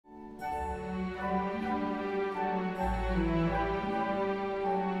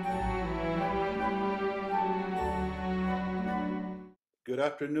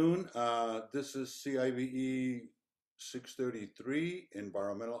afternoon. This is CIVE 633,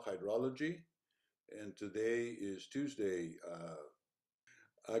 Environmental Hydrology, and today is Tuesday,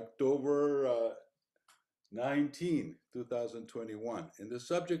 October 19, 2021. And the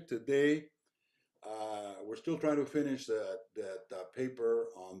subject today, we're still trying to finish that paper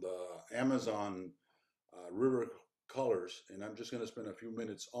on the Amazon river colors, and I'm just going to spend a few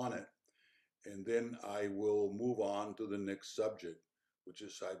minutes on it. And then I will move on to the next subject, which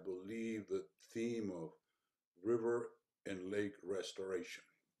is, I believe, the theme of river and lake restoration.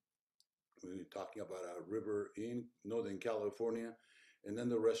 We're talking about a river in Northern California, and then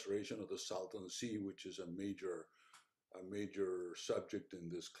the restoration of the Salton Sea, which is a major subject in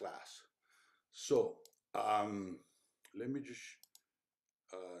this class. So let me just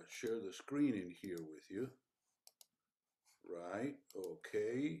share the screen in here with you. Right,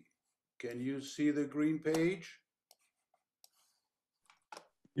 okay. Can you see the green page?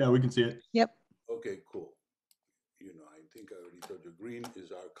 Yeah, we can see it. Yep. Okay, cool. I think I already told you, green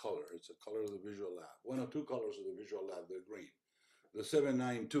is our color. It's the color of the visual lab. One of two colors of the visual lab, they're green. The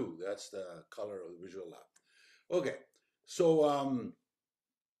 792, that's the color of the visual lab. Okay, so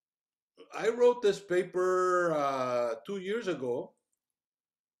I wrote this paper 2 years ago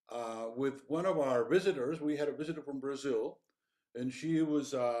with one of our visitors. We had a visitor from Brazil, and she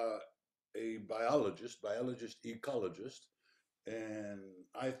was a biologist, ecologist, and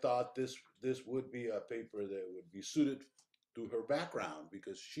I thought this would be a paper that would be suited to her background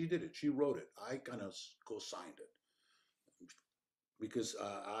because she did it. She wrote it. I kind of co-signed it because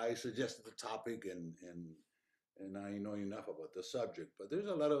I suggested the topic and I know enough about the subject. But there's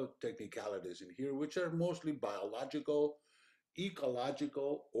a lot of technicalities in here, which are mostly biological,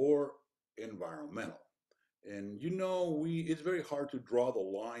 ecological, or environmental. And it's very hard to draw the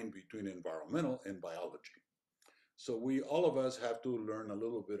line between environmental and biology. So all of us have to learn a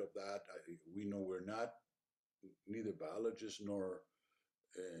little bit of that. We know we're not neither biologists nor,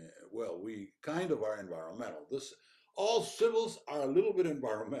 well, we kind of are environmental. All civils are a little bit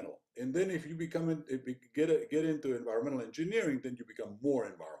environmental. And then if you get into environmental engineering, then you become more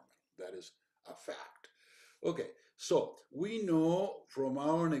environmental. That is a fact. Okay, so we know from our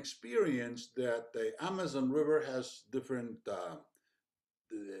own experience that the Amazon River has different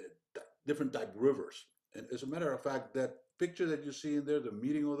type rivers. And as a matter of fact, that picture that you see in there, the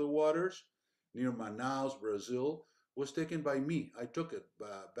meeting of the waters near Manaus, Brazil, was taken by me. I took it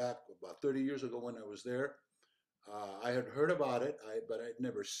back about 30 years ago when I was there. I had heard about it, but I'd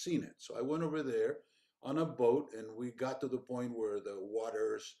never seen it. So I went over there on a boat, and we got to the point where the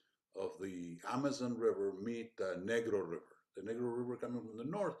waters of the Amazon River meet the Negro River. The Negro River coming from the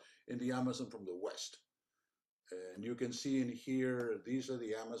north and the Amazon from the west. And you can see in here, these are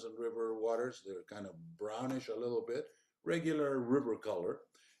the Amazon River waters. They're kind of brownish a little bit, regular river color.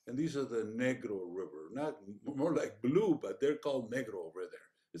 And these are the Negro River, not more like blue, but they're called Negro over there.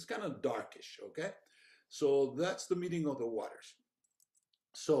 It's kind of darkish, okay? So that's the meeting of the waters.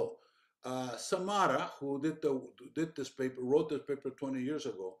 So Samara, who did this paper, wrote this paper 20 years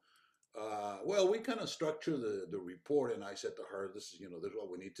ago. Well, we kind of structured the report, and I said to her, this is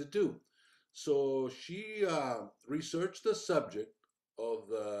what we need to do. So she researched the subject of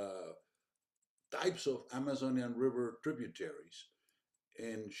the types of Amazonian River tributaries.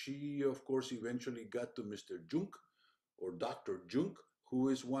 And she, of course, eventually got to Mr. Junk, or Dr. Junk, who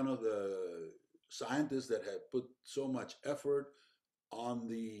is one of the scientists that had put so much effort on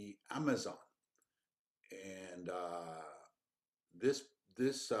the Amazon. And this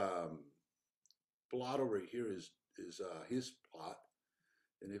plot over here is his plot.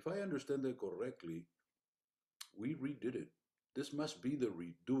 And if I understand it correctly, we redid it. This must be the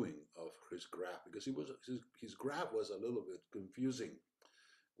redoing of his graph because his graph was a little bit confusing.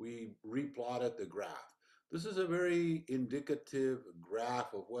 We replotted the graph. This is a very indicative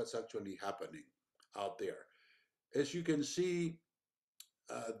graph of what's actually happening out there. As you can see,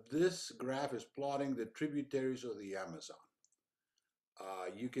 this graph is plotting the tributaries of the Amazon.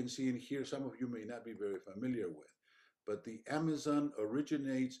 You can see in here, some of you may not be very familiar with, but the Amazon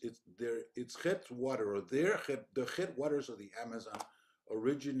originates, its headwater, or the headwaters of the Amazon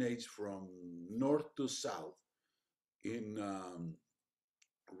originates from north to south in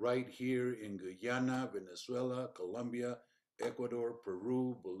right here in Guyana, Venezuela, Colombia, Ecuador,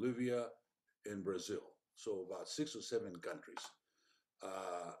 Peru, Bolivia, and Brazil. So about 6 or 7 countries.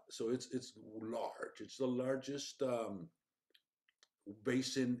 So it's large. It's the largest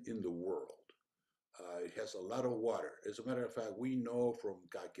basin in the world. It has a lot of water. As a matter of fact, we know from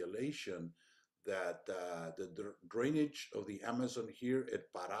calculation that the drainage of the Amazon here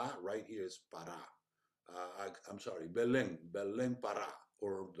at Pará, right here is Pará. I'm sorry, Belém, Pará,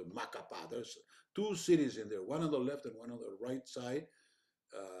 or the Macapa. There's two cities in there, one on the left and one on the right side,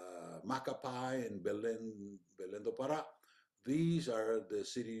 Macapa and Belén do Pará. These are the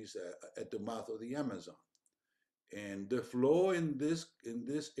cities at the mouth of the Amazon. And the flow in this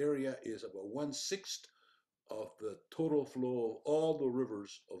area is about 1/6 of the total flow of all the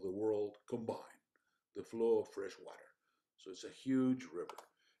rivers of the world combined, the flow of fresh water. So it's a huge river.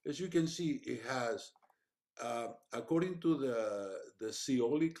 As you can see, it has, according to the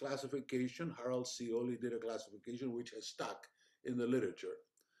Scioli classification, Harold Scioli did a classification which has stuck in the literature,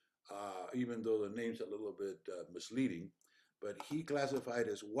 even though the name's a little bit misleading. But he classified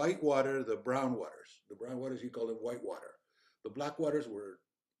as white water the brown waters. The brown waters, he called them white water. The black waters were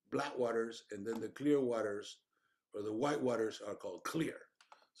black waters, and then the clear waters or the white waters are called clear.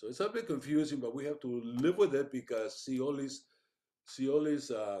 So it's a bit confusing, but we have to live with it because Scioli's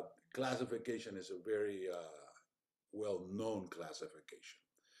classification is a very well-known classification.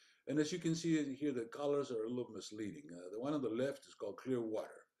 And as you can see here, the colors are a little misleading. The one on the left is called clear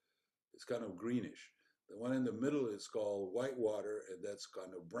water. It's kind of greenish. The one in the middle is called white water, and that's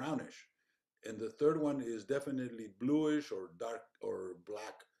kind of brownish. And the third one is definitely bluish or dark or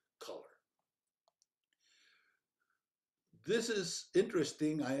black color. This is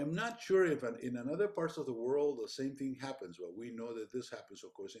interesting. I am not sure if in other parts of the world the same thing happens, but we know that this happens,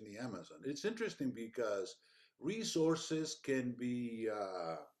 of course, in the Amazon. It's interesting because resources can be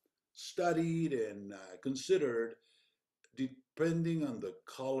studied and considered depending on the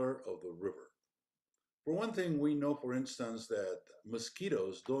color of the river. For one thing, we know, for instance, that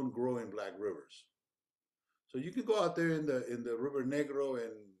mosquitoes don't grow in black rivers. So you can go out there in the River Negro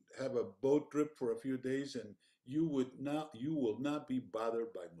and have a boat trip for a few days, and you will not be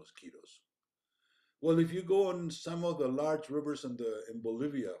bothered by mosquitoes. Well, if you go on some of the large rivers in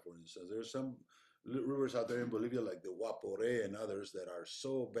Bolivia, for instance, there's some rivers out there in Bolivia like the Guapore and others that are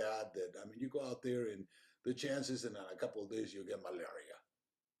so bad that I mean, you go out there and the chances in a couple of days you'll get malaria.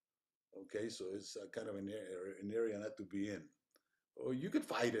 Okay, so it's kind of an area not to be in. Or you could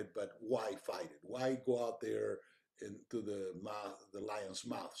fight it, but why fight it? Why go out there into the mouth, the lion's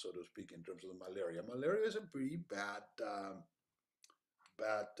mouth, so to speak, in terms of the malaria? Malaria is a pretty bad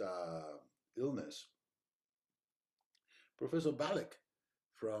illness. Professor Balik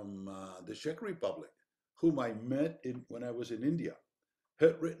from the Czech Republic, whom I met when I was in India,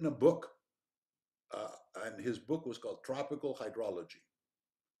 had written a book, and his book was called Tropical Hydrology.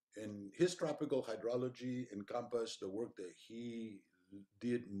 And his tropical hydrology encompassed the work that he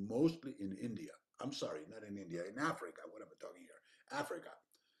did mostly in India. I'm sorry, not in India, in Africa. What am I talking here? Africa.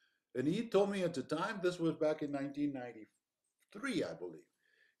 And he told me at the time, this was back in 1993, I believe.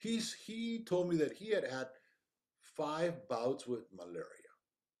 He told me that he had had 5 bouts with malaria.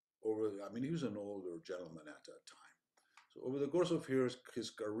 I mean, he was an older gentleman at that time. So over the course of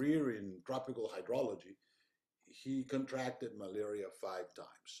his career in tropical hydrology, he contracted malaria 5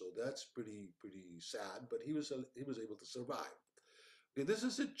 times. So that's pretty sad, but he was able to survive. Okay, this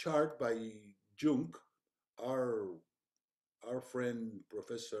is a chart by Junk, our our friend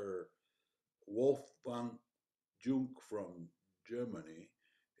Professor Wolfgang Junk from Germany,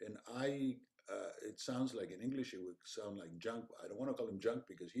 and it sounds like in English it would sound like junk. I don't want to call him junk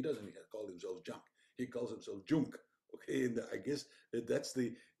because he doesn't call himself junk. He calls himself Junk. Okay, and I guess that's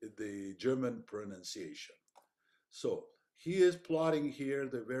the German pronunciation. So he is plotting here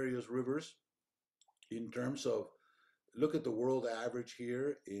the various rivers in terms of look at the world average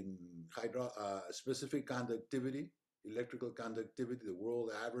here in specific conductivity, electrical conductivity, the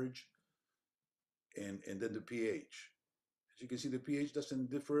world average, and then the pH. As you can see, the pH doesn't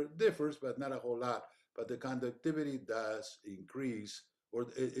differs, but not a whole lot. But the conductivity does increase or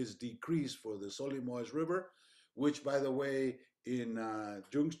is decreased for the Solimoes River, which, by the way, in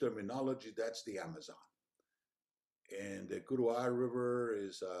Jung's terminology, that's the Amazon. And the Curuá River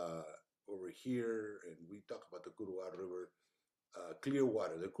is over here, and we talk about the Curuá River, clear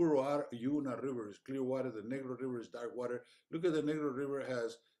water. The Curuá Yuna River is clear water. The Negro River is dark water. Look at the Negro River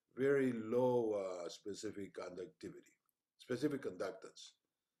has very low specific conductivity, specific conductance,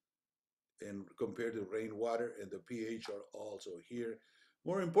 and compared to rainwater, and the pH are also here.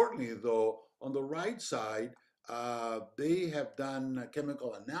 More importantly, though, on the right side, they have done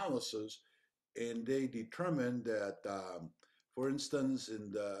chemical analysis and they determined that, for instance,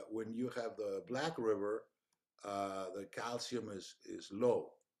 when you have the Black River, the calcium is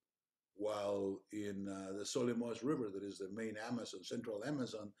low, while in the Solimoes River, that is the main Amazon, central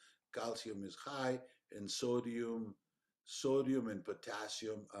Amazon, calcium is high, and sodium and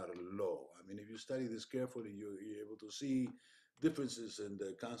potassium are low. I mean, if you study this carefully, you're able to see differences in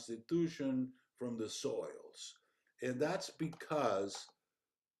the constitution from the soils, and that's because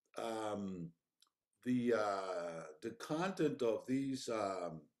Um, the content of these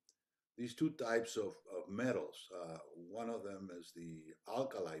two types of metals. One of them is the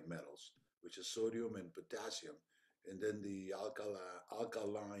alkali metals, which is sodium and potassium, and then the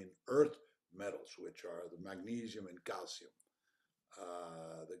alkaline earth metals, which are the magnesium and calcium.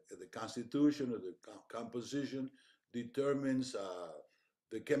 The constitution or the composition determines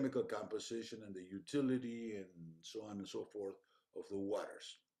the chemical composition and the utility and so on and so forth of the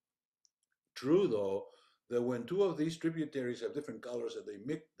waters. True, though, that when two of these tributaries have different colors that they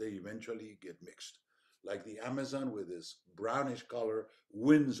mix, they eventually get mixed. Like the Amazon with this brownish color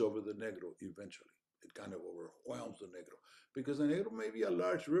wins over the Negro eventually. It kind of overwhelms the Negro because the Negro may be a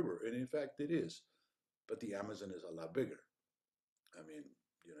large river, and in fact it is, but the Amazon is a lot bigger. I mean,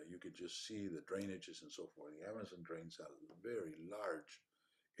 you could just see the drainages and so forth. The Amazon drains a very large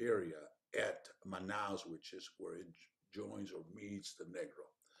area at Manaus, which is where it joins or meets the Negro.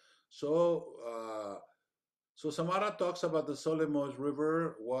 So, so Samara talks about the Solimões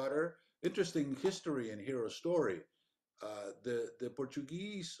River water. Interesting history and hero story. The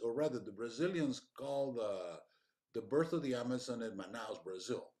Portuguese, or rather the Brazilians, call the birth of the Amazon in Manaus,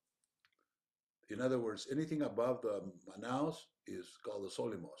 Brazil. In other words, anything above the Manaus is called the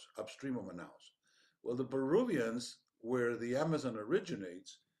Solimões, upstream of Manaus. Well, the Peruvians, where the Amazon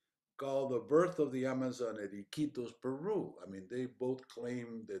originates, call the birth of the Amazon at Iquitos, Peru. I mean, they both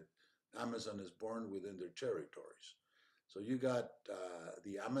claim that Amazon is born within their territories. So you got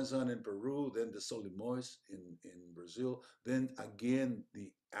the Amazon in Peru, then the Solimões in Brazil, then again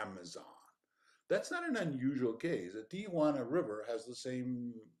the Amazon. That's not an unusual case. The Tijuana River has the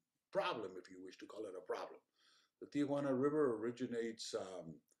same problem, if you wish to call it a problem. The Tijuana River originates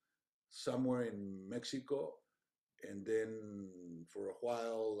somewhere in Mexico, and then for a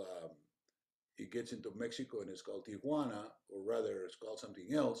while it gets into Mexico and it's called Tijuana, or rather it's called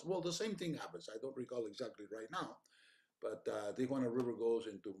something else. Well, the same thing happens. I don't recall exactly right now, but Tijuana River goes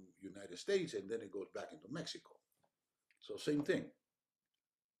into United States and then it goes back into Mexico. So same thing.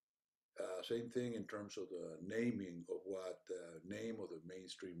 Same thing in terms of the naming of what the name of the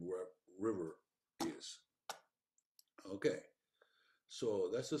mainstream river is. Okay, so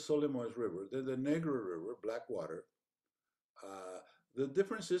that's the Solimões River. Then the Negro River, Blackwater. Uh, the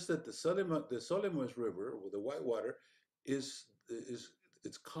difference is that the Solimões River, with the whitewater, is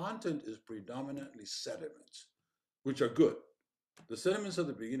its content is predominantly sediments, which are good. The sediments are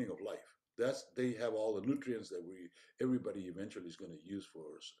the beginning of life. They have all the nutrients that everybody eventually is going to use for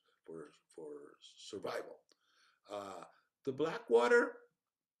survival. Uh, the Blackwater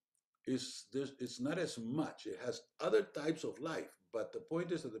it's not as much. It has other types of life, but the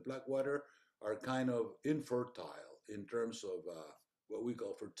point is that the Blackwater are kind of infertile in terms of what we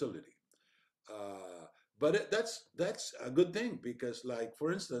call fertility. Uh, but that's a good thing because, like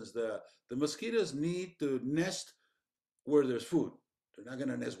for instance, the mosquitoes need to nest where there's food. They're not going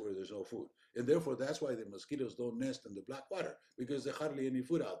to nest where there's no food. And therefore, that's why the mosquitoes don't nest in the black water because there's hardly any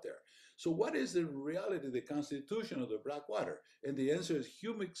food out there. So, what is the reality, the constitution of the black water? And the answer is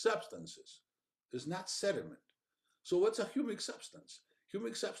humic substances. It's not sediment. So, what's a humic substance?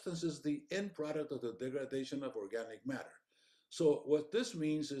 Humic substance is the end product of the degradation of organic matter. So, what this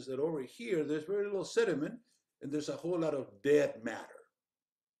means is that over here, there's very little sediment and there's a whole lot of dead matter.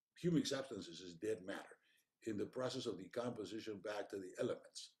 Humic substances is dead matter in the process of decomposition back to the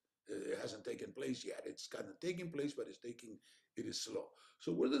elements. It hasn't taken place yet. It's kind of taking place, but it is slow.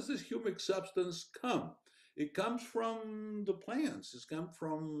 So where does this humic substance come? It comes from the plants. It's come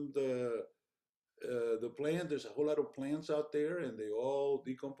from the plant. There's a whole lot of plants out there, and they all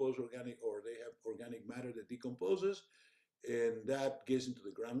decompose organic, or they have organic matter that decomposes, and that gets into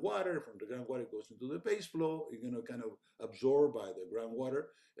the groundwater. From the groundwater, it goes into the base flow. You're going to kind of absorb by the groundwater,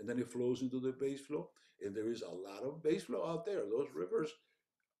 and then it flows into the base flow. And there is a lot of base flow out there. Those rivers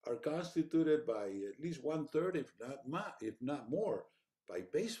are constituted by at least one third, if not more, by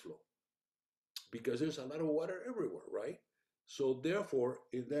base flow, because there's a lot of water everywhere, right? So therefore,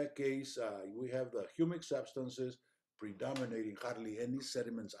 in that case, we have the humic substances predominating. Hardly any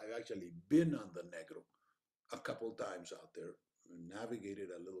sediments. I've actually been on the Negro a couple times out there, navigated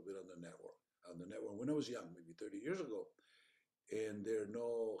a little bit on the network when I was young, maybe 30 years ago, and there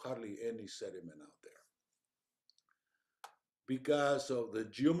are hardly any sediment out there because of the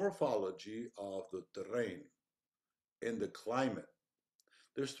geomorphology of the terrain and the climate.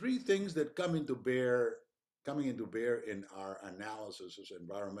 There's three things that coming into bear in our analysis as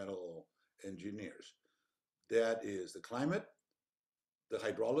environmental engineers. That is the climate, the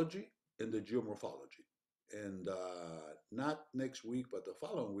hydrology, and the geomorphology. And not next week, but the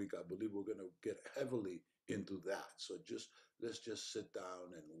following week, I believe we're going to get heavily into that. So let's just sit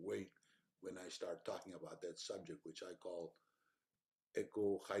down and wait when I start talking about that subject, which I call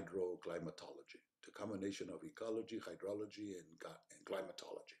eco-hydroclimatology, the combination of ecology, hydrology, and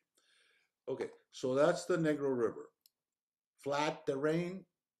climatology. Okay, so that's the Negro River. Flat terrain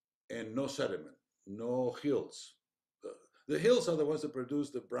and no sediment, no hills. The hills are the ones that produce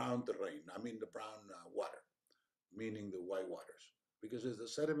the brown terrain, I mean the brown water, meaning the white waters, because the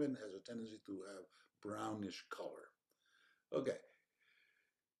sediment has a tendency to have brownish color. Okay,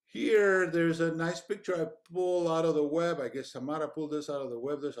 here there's a nice picture I pulled out of the web. I guess Samara pulled this out of the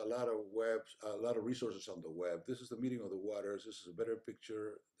web. There's a lot of resources on the web. This is the meeting of the waters. This is a better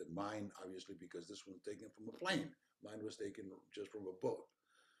picture than mine, obviously, because this one's taken from a plane. Mine was taken just from a boat.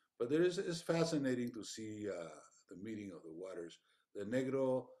 But it's fascinating to see the meeting of the waters. The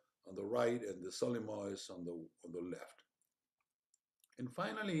Negro on the right and the Solimoes on the left. And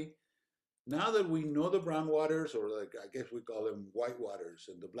finally, now that we know the brown waters, or like I guess we call them white waters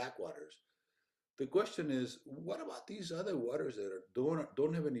and the black waters, the question is, what about these other waters that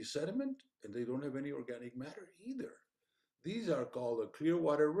don't have any sediment and they don't have any organic matter either? These are called the clear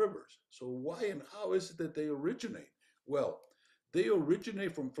water rivers. So why and how is it that they originate? Well, they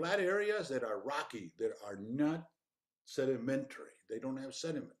originate from flat areas that are rocky, that are not sedimentary. They don't have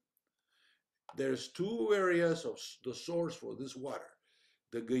sediment. There's two areas of the source for this water.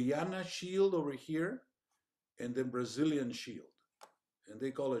 The Guyana Shield over here and the Brazilian Shield. And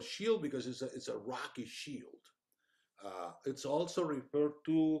they call it shield because it's a rocky shield. It's also referred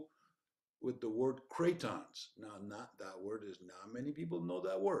to with the word cratons. Now, not that word is not many people know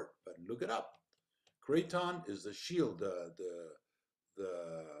that word, but look it up. Craton is the shield, the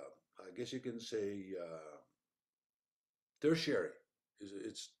I guess you can say tertiary.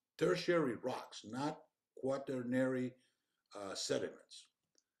 It's tertiary rocks, not quaternary sediments.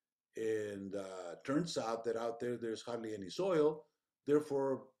 And turns out that out there there's hardly any soil,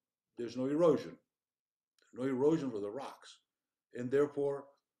 therefore there's no erosion. There's no erosion with the rocks, and therefore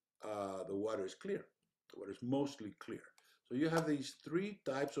the water is clear. The water is mostly clear. So you have these three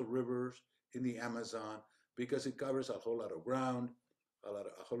types of rivers in the Amazon because it covers a whole lot of ground,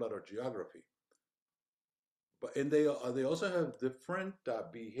 a whole lot of geography. But and they also have different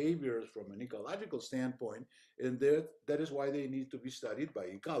behaviors from an ecological standpoint, and that is why they need to be studied by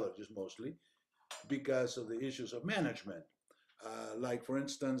ecologists mostly because of the issues of management. Like for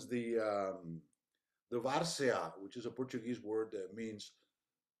instance, the várzea, which is a Portuguese word that means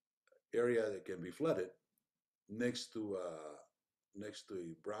area that can be flooded, next to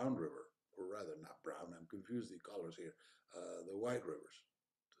a brown river, or rather not brown. I'm confused the colors here. The white rivers,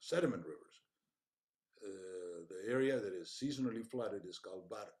 the sediment rivers. The area that is seasonally flooded is called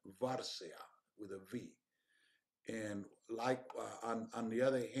várzea with a V. And like on the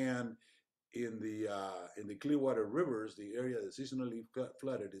other hand, in the Clearwater rivers, the area that's seasonally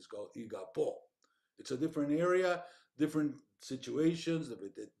flooded is called Igapo. It's a different area, different situations,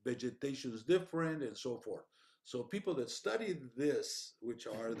 the vegetation is different, and so forth. So people that study this, which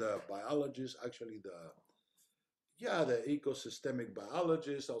are the biologists, actually the ecosystemic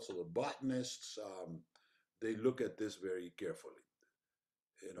biologists, also the botanists, they look at this very carefully.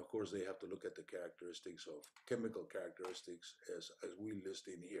 And of course, they have to look at the characteristics of chemical characteristics as we list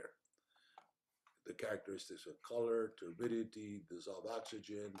in here. The characteristics of color, turbidity, dissolved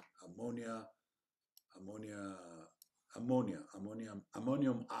oxygen, ammonia, ammonia,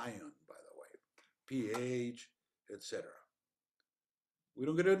 ammonium ion, by the way, pH, etc. We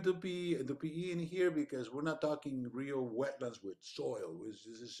don't get into the PE in here because we're not talking real wetlands with soil. This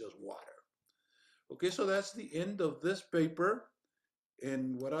is just water. Okay, so that's the end of this paper.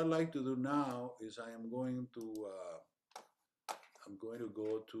 And what I'd like to do now is I'm going to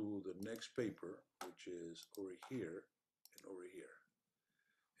go to the next paper, which is over here and over here.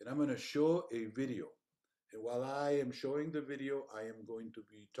 And I'm going to show a video. And while I am showing the video, I am going to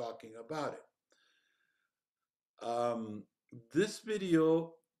be talking about it. This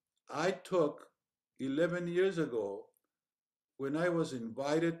video I took 11 years ago when I was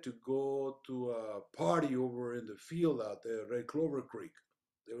invited to go to a party over in the field out there, Red Clover Creek.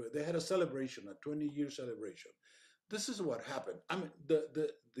 They had a celebration, a 20-year celebration. This is what happened. I mean,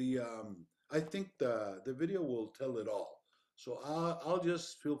 I think the video will tell it all. So I'll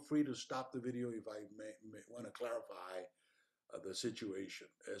just feel free to stop the video if I may want to clarify the situation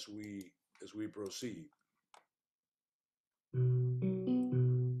as we proceed. I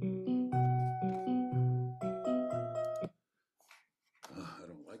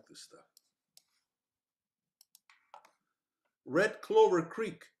don't like this stuff. Red Clover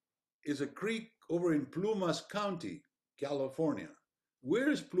Creek is a creek over in Plumas County, California. Where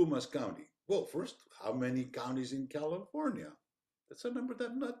is Plumas County? Well, first, how many counties in California? That's a number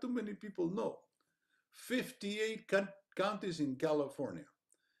that not too many people know. 58 counties in California.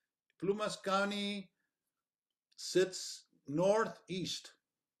 Plumas County sits northeast,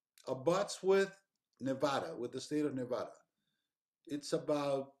 abuts with Nevada, with the state of Nevada. It's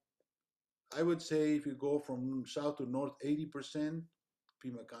about, I would say, if you go from south to north, 80%.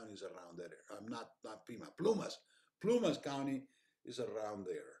 Pima County is around that area. I'm not Pima, Plumas. Plumas County is around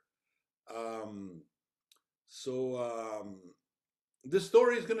there. Um, so the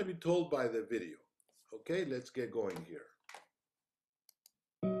story is going to be told by the video. Okay, let's get going here.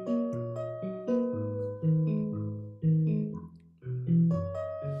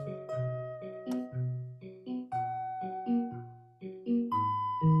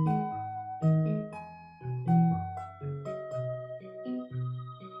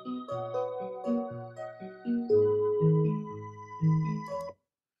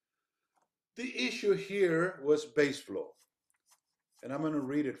 The issue here was base flow, and I'm going to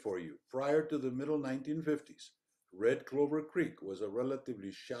read it for you. Prior to the middle 1950s, Red Clover Creek was a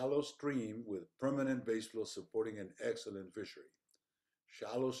relatively shallow stream with permanent base flow supporting an excellent fishery.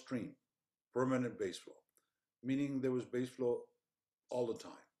 Shallow stream, permanent base flow, meaning there was base flow all the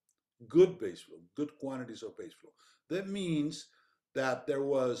time. Good base flow, good quantities of base flow. That means that there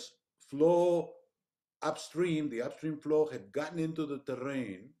was flow upstream, the upstream flow had gotten into the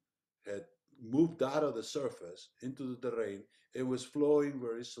terrain, had moved out of the surface into the terrain, and was flowing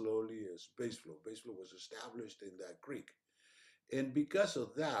very slowly as base flow. Base flow was established in that creek. And because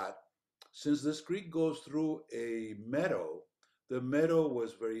of that, since this creek goes through a meadow, the meadow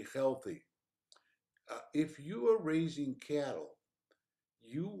was very healthy. If you are raising cattle,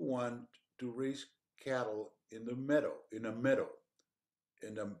 you want to raise cattle in the meadow, in a meadow,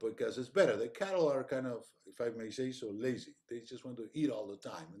 and because it's better. The cattle are kind of, if I may say so, lazy. They just want to eat all the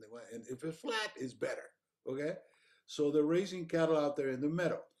time, and and if it's flat, it's better. Okay, so they're raising cattle out there in the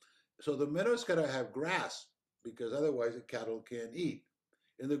meadow. So the meadow's gotta have grass because otherwise the cattle can't eat.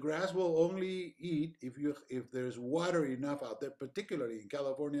 And the grass will only eat if there's water enough out there, particularly in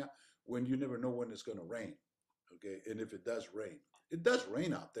California, when you never know when it's going to rain. Okay, and if it does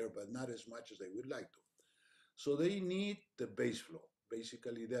rain out there, but not as much as they would like to. So they need the base flow.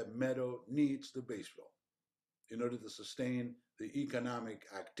 Basically, that meadow needs the base flow in order to sustain the economic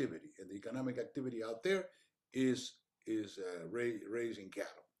activity. And the economic activity out there is raising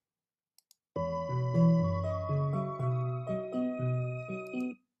cattle.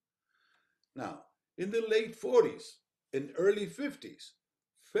 Now, in the late 40s and early 50s,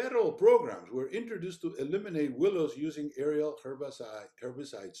 federal programs were introduced to eliminate willows using aerial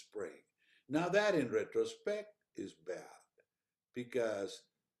herbicide spraying. Now, that in retrospect is bad because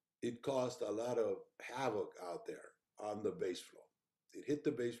it caused a lot of havoc out there on the base flow. It hit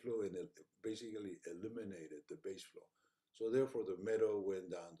the base flow and it basically eliminated the base flow. So therefore, the meadow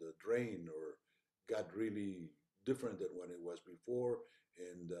went down the drain or got really different than what it was before.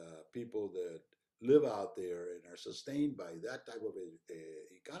 And people that live out there and are sustained by that type of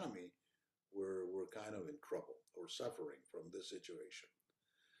economy were kind of in trouble or suffering from this situation.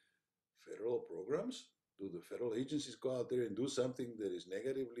 Federal programs? Do the federal agencies go out there and do something that is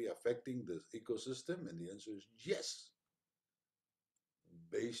negatively affecting the ecosystem? And the answer is yes.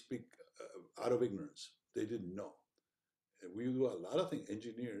 They speak out of ignorance. They didn't know. And we do a lot of things,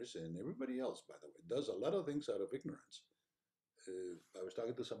 engineers and everybody else, by the way, does a lot of things out of ignorance. I was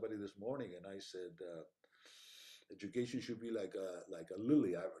talking to somebody this morning and I said, education should be like a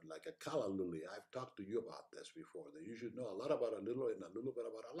lily, like a calla lily. I've talked to you about this before, that you should know a lot about a little and a little bit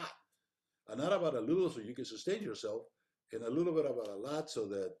about a lot. And not about a little so you can sustain yourself, and a little bit about a lot so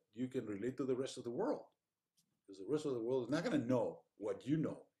that you can relate to the rest of the world. Because the rest of the world is not going to know what you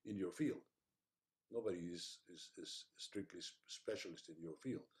know in your field. Nobody is strictly specialist in your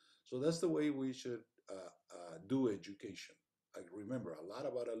field. So that's the way we should do education. Like remember a lot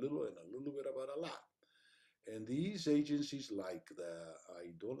about a little and a little bit about a lot. And these agencies, like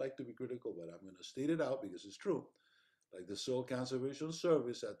I don't like to be critical, but I'm going to state it out because it's true. Like the Soil Conservation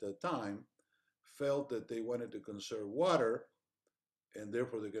Service at the time felt that they wanted to conserve water and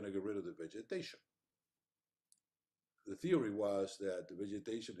therefore they're going to get rid of the vegetation. The theory was that the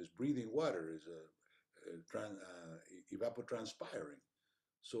vegetation is breathing water, is evapotranspiring.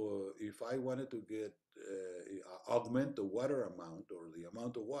 So if I wanted to get augment the water amount or the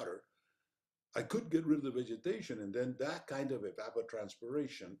amount of water, I could get rid of the vegetation, and then that kind of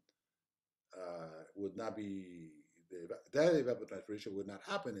evapotranspiration would not be that evapotranspiration would not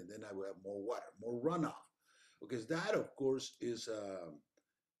happen, and then I would have more water, more runoff, because that, of course,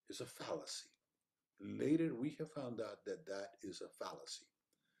 is a fallacy. Later, we have found out that that is a fallacy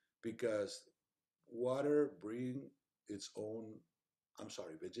because water bring its own, I'm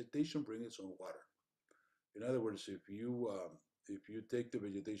sorry, vegetation bring its own water. In other words, if you take the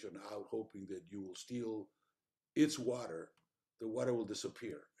vegetation out hoping that you will steal its water, the water will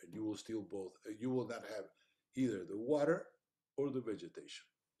disappear and you will steal both. You will not have either the water or the vegetation.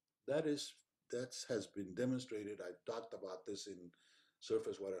 That is that has been demonstrated. I talked about this in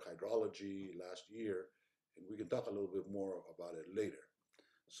surface water hydrology last year, and we can talk a little bit more about it later.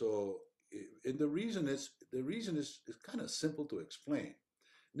 So, and the reason is kind of simple to explain.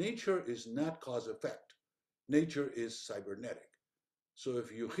 Nature is not cause effect. Nature is cybernetic. So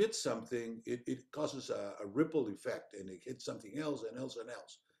if you hit something, it causes a ripple effect and it hits something else and else and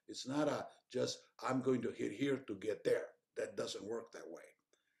else. It's not a just I'm going to hit here to get there. That doesn't work that way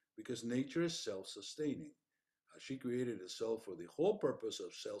because nature is self-sustaining. She created itself for the whole purpose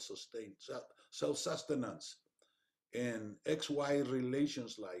of self-sustain, self-sustenance. And XY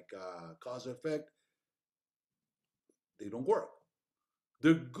relations like cause effect, they don't work.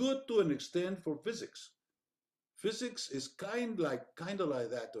 They're good to an extent for physics. Physics is kind of like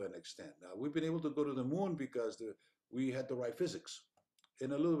that to an extent. Now we've been able to go to the moon because we had the right physics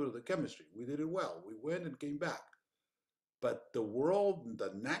and a little bit of the chemistry. We did it well. We went and came back. But the world,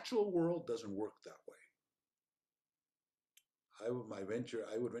 the natural world, doesn't work that way. I would venture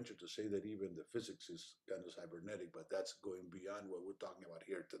to say that even the physics is kind of cybernetic, but that's going beyond what we're talking about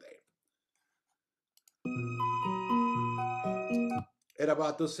here today. At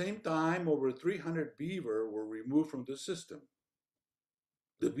about the same time, over 300 beaver were removed from the system.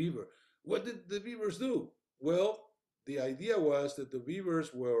 The beaver. What did the beavers do? Well, the idea was that the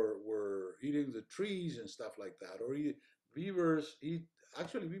beavers were eating the trees and stuff like that, or beavers eat.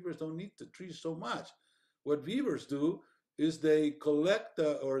 Actually, beavers don't eat the trees so much. What beavers do is they collect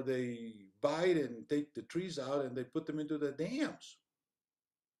or they bite and take the trees out and they put them into the dams.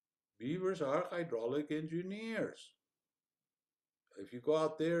 Beavers are hydraulic engineers. If you go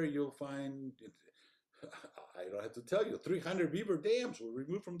out there, you'll find, I don't have to tell you, 300 beaver dams were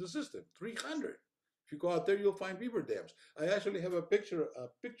removed from the system. 300. If you go out there, you'll find beaver dams. I actually have a picture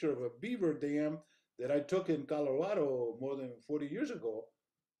of a beaver dam that I took in Colorado more than 40 years ago.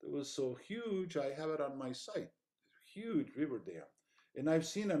 It was so huge, I have it on my site. Huge beaver dam. And I've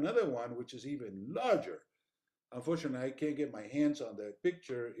seen another one which is even larger. Unfortunately, I can't get my hands on that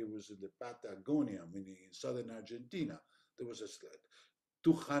picture. It was in the Patagonia, meaning in southern Argentina. There was a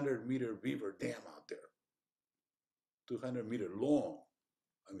 200-meter beaver dam out there, 200-meter long.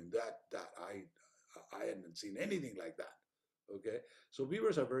 I mean, I hadn't seen anything like that. Okay, so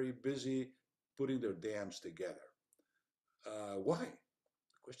beavers are very busy putting their dams together. Why?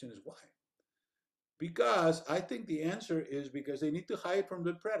 The question is why? Because I think the answer is because they need to hide from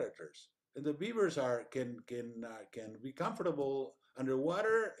the predators, and the beavers can be comfortable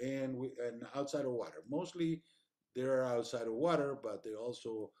underwater and outside of water. Mostly, they're outside of water, but they're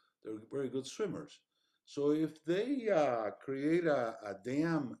very good swimmers. So if they create a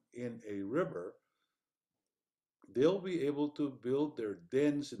dam in a river, they'll be able to build their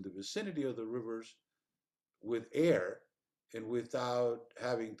dens in the vicinity of the rivers with air and without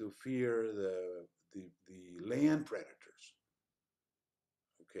having to fear the land predators.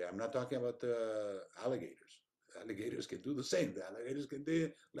 Okay, I'm not talking about the alligators. Alligators can do the same. The alligators can do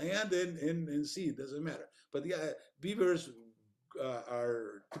land and sea. It doesn't matter. But yeah, beavers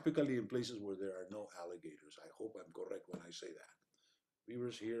are typically in places where there are no alligators. I hope I'm correct when I say that.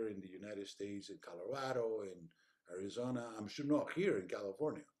 Beavers here in the United States, in Colorado, in Arizona, I'm sure not here in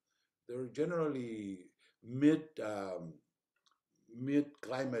California. They're generally mid mid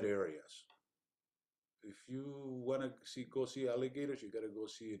climate areas. If you want to go see alligators, you got to go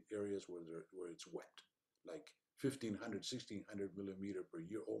see in areas where it's wet, like 1,500, 1,600 millimeter per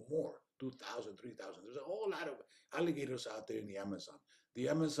year or more, 2,000, 3,000. There's a whole lot of alligators out there in the Amazon. The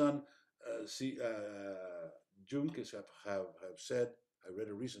Amazon, Junkers have said, I read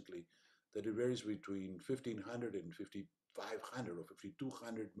it recently, that it varies between 1,500 and 5,500 or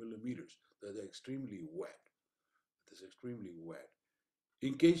 5,200 millimeters. That is extremely wet. It is extremely wet.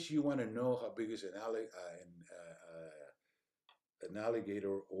 In case you want to know how big is an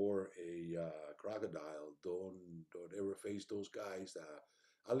alligator or a crocodile, don't ever face those guys.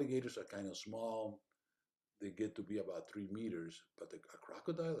 Alligators are kind of small. They get to be about 3 meters, but a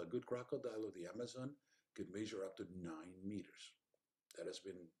crocodile, a good crocodile of the Amazon, can measure up to 9 meters. That has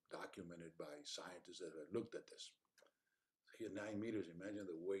been documented by scientists that have looked at this. Here, 9 meters. Imagine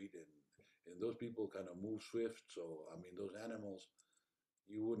the weight, and those people kind of move swift. So I mean, those animals,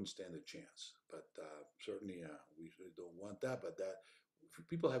 you wouldn't stand a chance. But certainly, we don't want that. But that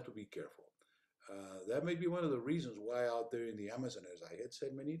people have to be careful. That may be one of the reasons why out there in the Amazon, as I had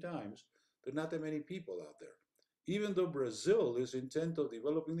said many times, there are not that many people out there. Even though Brazil is intent of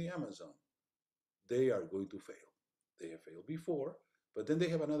developing the Amazon, they are going to fail. They have failed before, but then they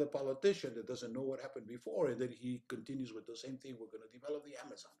have another politician that doesn't know what happened before, and then he continues with the same thing. We're going to develop the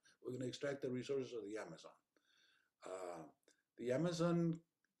Amazon. We're going to extract the resources of the Amazon. Uh, the Amazon,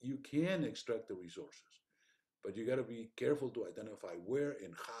 you can extract the resources, but you got to be careful to identify where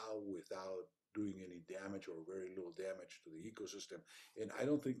and how without doing any damage or very little damage to the ecosystem. And I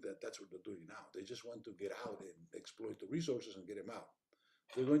don't think that that's what they're doing now. They just want to get out and exploit the resources and get them out.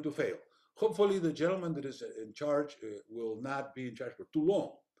 They're going to fail. Hopefully, the gentleman that is in charge will not be in charge for too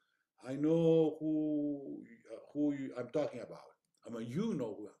long. I know I'm talking about. I mean, you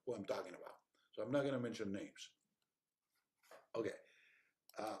know who I'm talking about. So I'm not going to mention names. Okay.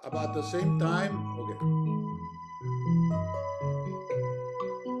 About the same time, okay.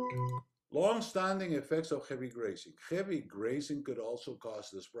 Long-standing effects of heavy grazing. Heavy grazing could also cause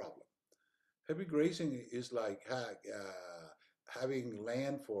this problem. Heavy grazing is like having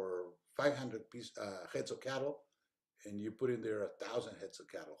land for 500 heads of cattle, and you put in there 1,000 heads of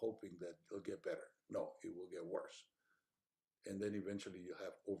cattle, hoping that it'll get better. No, it will get worse. And then eventually you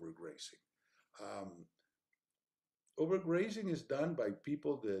have overgrazing. Um, Overgrazing is done by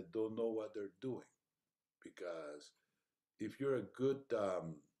people that don't know what they're doing. Because if you're a good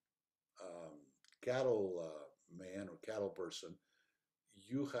um, cattle man or cattle person,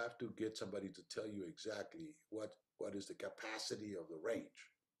 you have to get somebody to tell you exactly what is the capacity of the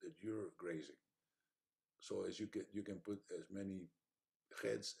range that you're grazing. So as you can put as many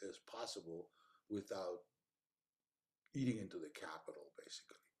heads as possible without eating into the capital,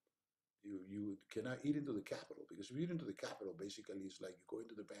 basically. You cannot eat into the capital, because if you eat into the capital, basically it's like you go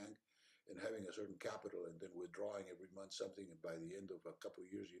into the bank and having a certain capital and then withdrawing every month something, and by the end of a couple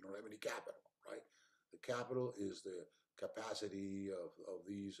of years you don't have any capital, right? The capital is the capacity of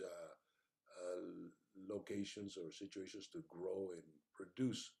these locations or situations to grow and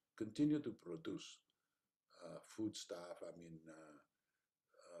produce, continue to produce food stuff,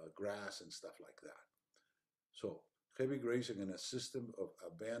 grass and stuff like that. So heavy grazing and a system of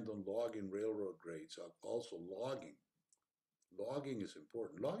abandoned logging railroad grades are also logging. Logging is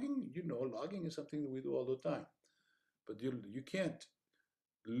important. Logging is something that we do all the time. But you can't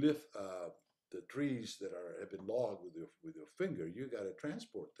lift the trees that have been logged with your finger. You got to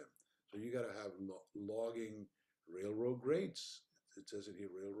transport them. So you got to have logging railroad grades. It says it here,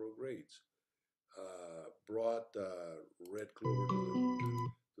 railroad grades. Brought Red Clover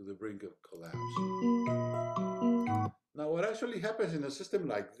to the brink of collapse. Now, what actually happens in a system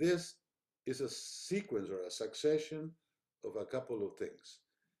like this is a sequence or a succession of a couple of things.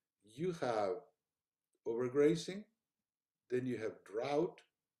 You have overgrazing, then you have drought,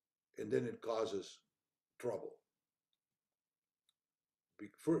 and then it causes trouble.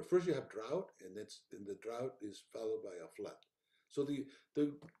 First, you have drought, and the drought is followed by a flood. So the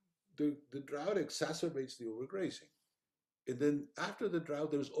the drought exacerbates the overgrazing. And then after the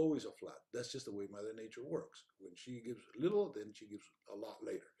drought, there's always a flood. That's just the way Mother Nature works. When she gives little, then she gives a lot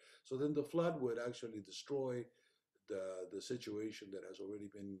later. So then the flood would actually destroy the situation that has already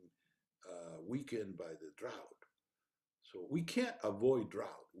been weakened by the drought. So we can't avoid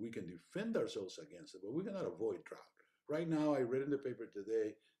drought. We can defend ourselves against it, but we cannot avoid drought. Right now, I read in the paper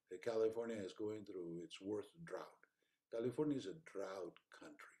today that California is going through its worst drought. California is a drought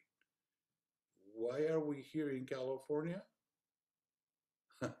country. Why are we here in California?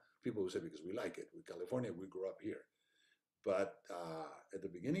 People will say because we like it. With California, we grew up here. But at the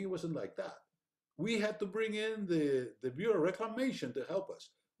beginning, it wasn't like that. We had to bring in the Bureau of Reclamation to help us.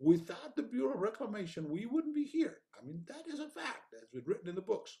 Without the Bureau of Reclamation, we wouldn't be here. I mean, that is a fact. That's been written in the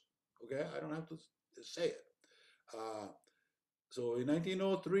books. Okay, I don't have to say it. Uh, so in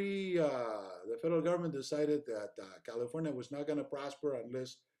 1903, the federal government decided that California was not going to prosper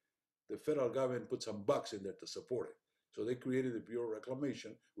unless the federal government put some bucks in there to support it. So they created the Bureau of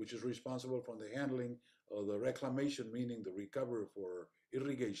Reclamation, which is responsible for the handling of the reclamation, meaning the recovery for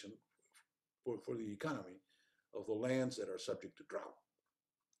irrigation, for the economy of the lands that are subject to drought.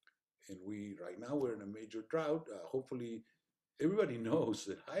 And right now, we're in a major drought. Hopefully, everybody knows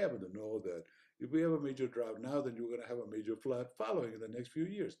that I happen to know that if we have a major drought now, then you're going to have a major flood following in the next few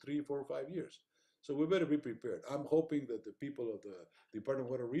years, 3, 4, 5 years. So we better be prepared. I'm hoping that the people of the Department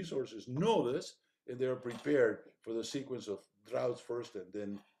of Water Resources know this, and they're prepared for the sequence of droughts first and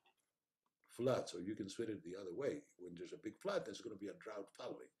then flood. So you can split it the other way. When there's a big flood, there's going to be a drought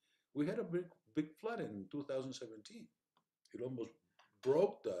following. We had a big flood in 2017. It almost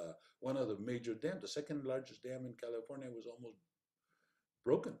broke one of the major dams. The second largest dam in California was almost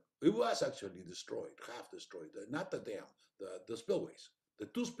broken. It was actually destroyed, half destroyed. Not the dam, the spillways. The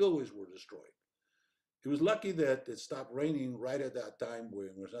two spillways were destroyed. He was lucky that it stopped raining right at that time when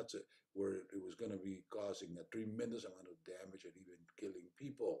it was not where it was going to be causing a tremendous amount of damage and even killing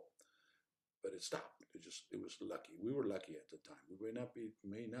people. But it stopped. It was lucky. We were lucky at the time. We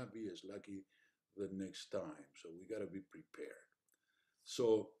may not be as lucky the next time. So we got to be prepared.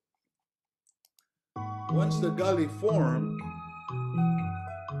 So once the gully formed,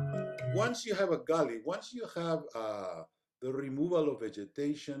 once you have a gully, once you have the removal of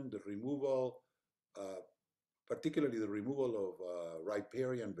vegetation, the removal, uh, particularly the removal of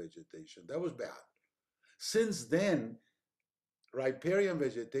riparian vegetation, that was bad. Since then, riparian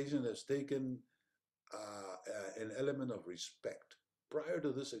vegetation has taken an element of respect. Prior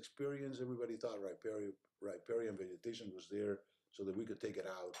to this experience, everybody thought riparian vegetation was there so that we could take it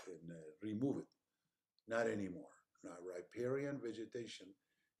out and remove it. Not anymore. Now, riparian vegetation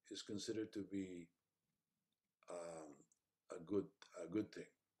is considered to be um, a good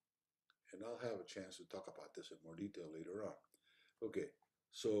thing. And I'll have a chance to talk about this in more detail later on. Okay,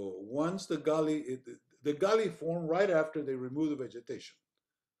 so once the gully formed right after they removed the vegetation.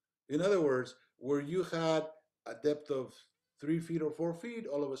 In other words, where you had a depth of 3 feet or 4 feet,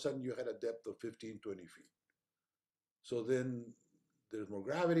 all of a sudden you had a depth of 15, 20 feet. So then there's more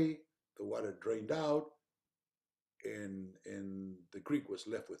gravity, the water drained out, and the creek was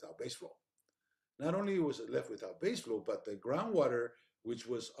left without base flow. Not only was it left without base flow, but the groundwater, which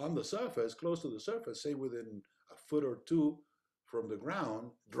was on the surface, close to the surface, say within a foot or two from the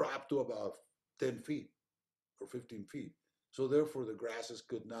ground, dropped to about 10 feet or 15 feet. So therefore, the grasses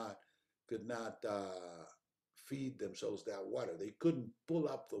could not feed themselves that water. They couldn't pull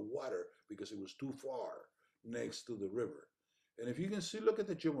up the water because it was too far next to the river. And if you can see, look at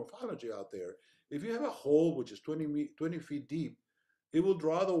the geomorphology out there. If you have a hole which is 20 feet deep, it will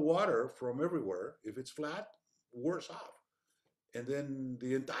draw the water from everywhere. If it's flat, worse off. And then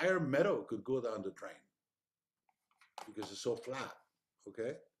the entire meadow could go down the drain because it's so flat.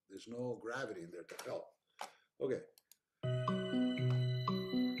 Okay? There's no gravity in there to help. Okay.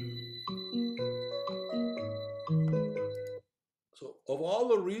 So, of all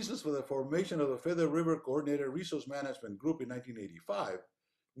the reasons for the formation of the Feather River Coordinated Resource Management Group in 1985,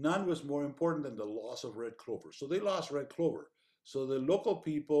 none was more important than the loss of red clover. So, they lost red clover. So, the local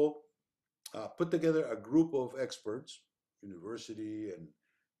people put together a group of experts, university and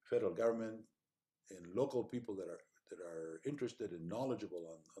federal government, and local people that are interested and knowledgeable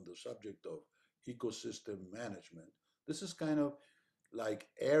on the subject of ecosystem management. This is kind of like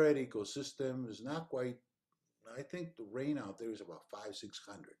arid ecosystem. Is not quite. I think the rain out there is about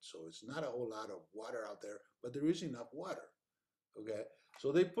 500-600, so it's not a whole lot of water out there, but there is enough water. Okay,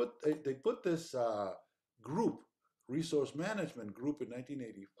 so they put this group, resource management group, in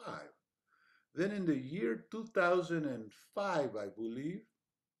 1985. Then in the year 2005, I believe,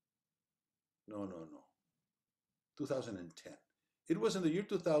 no, 2010. It was in the year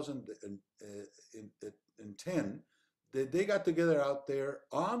 2010 that they got together out there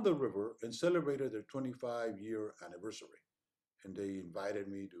on the river and celebrated their 25-year anniversary. And they invited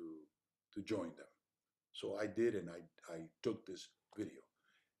me to join them. So I did, and I took this video.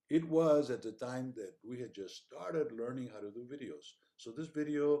 It was at the time that we had just started learning how to do videos. So this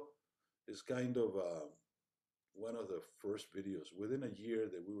video is kind of one of the first videos. Within a year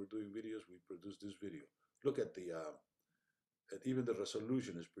that we were doing videos, we produced this video. Look at even the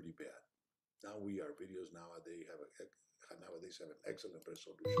resolution is pretty bad. Now our videos nowadays have an excellent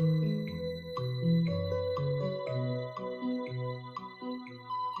resolution.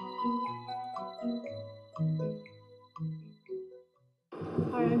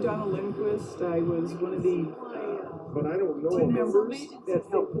 Hi, I'm Donna Lindquist. I was one of the team members that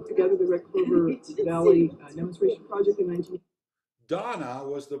helped put together the Red Clover Valley demonstration project in 19. Donna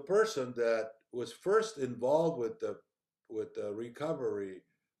was the person that was first involved with the recovery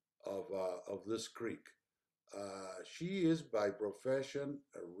of this creek. She is by profession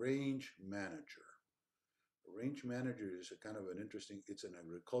a range manager. A range manager is a kind of it's an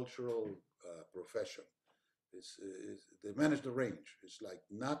agricultural profession. They manage the range. It's like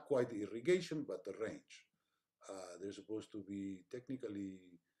not quite the irrigation, but the range. They're supposed to be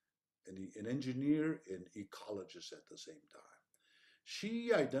technically an engineer and ecologist at the same time.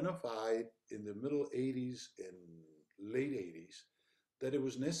 She identified in the middle 80s and late 80s that it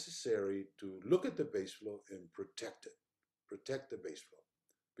was necessary to look at the base flow and protect the base flow,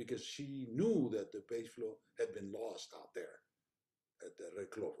 because she knew that the base flow had been lost out there at the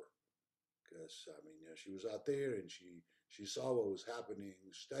Red Clover. Because I mean, she was out there and she saw what was happening,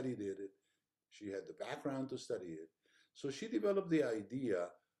 studied it. She had the background to study it. So she developed the idea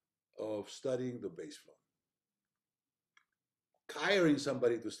of studying the base flow, hiring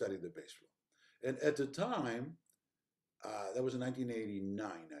somebody to study the base flow. And at the time, that was in 1989, I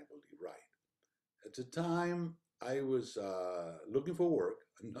believe, right? At the time, I was looking for work.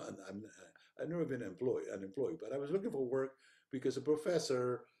 I've never been unemployed, but I was looking for work because a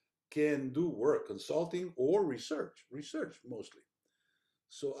professor can do work, consulting or research mostly.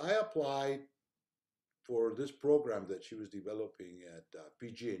 So I applied for this program that she was developing at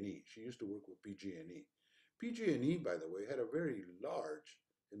PG&E. She used to work with PG&E. PG&E, by the way, had a very large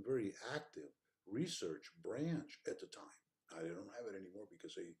and very active research branch at the time. I don't have it anymore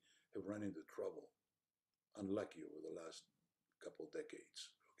because they have run into trouble, unlucky over the last couple of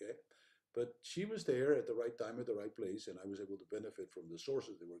decades. Okay, but she was there at the right time, at the right place, and I was able to benefit from the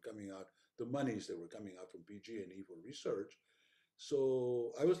sources that were coming out, the monies that were coming out from PG&E for research.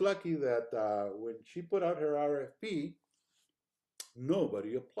 So I was lucky that when she put out her RFP,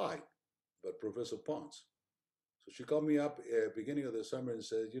 nobody applied but Professor Ponce. So she called me up at the beginning of the summer and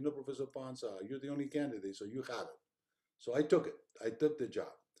said, you know, Professor Ponce, you're the only candidate, so you have it. So I took it. I took the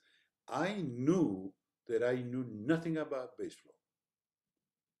job. I knew that I knew nothing about base flow.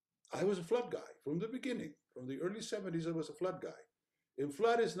 I was a flood guy from the beginning. From the early 70s, I was a flood guy. And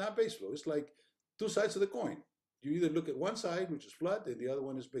flood is not base flow. It's like two sides of the coin. You either look at one side, which is flood, and the other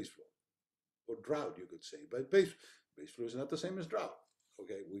one is base flow. Or drought, you could say. But base flow is not the same as drought.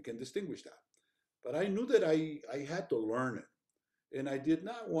 Okay, we can distinguish that. But I knew that I had to learn it. And I did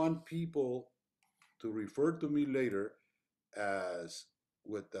not want people to refer to me later as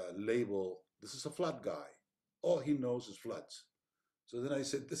with the label, this is a flood guy. All he knows is floods. So then I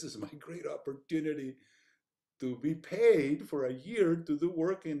said, this is my great opportunity to be paid for a year to do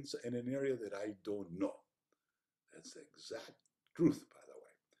work in an area that I don't know. That's the exact truth, by the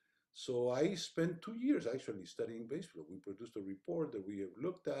way. So I spent 2 years actually studying base flow. We produced a report that we have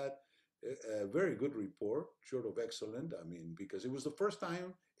looked at, a very good report, short of excellent. I mean, because it was the first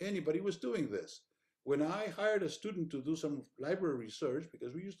time anybody was doing this. When I hired a student to do some library research,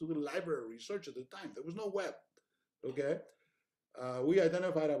 because we used to do library research at the time, there was no web, okay? We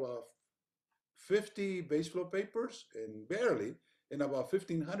identified about 50 baseflow papers and barely, and about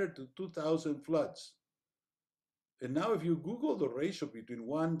 1,500 to 2,000 floods. And now if you Google the ratio between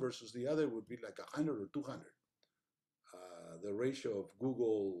one versus the other would be like 100 or 200. The ratio of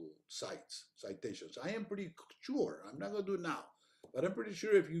Google citations. I am pretty sure, I'm not gonna do it now, but I'm pretty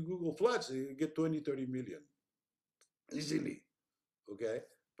sure if you Google floods, you get 20, 30 million easily, okay?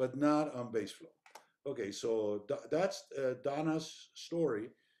 But not on base flow. Okay, so that's Donna's story,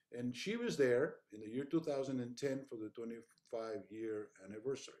 and she was there in the year 2010 for the 25-year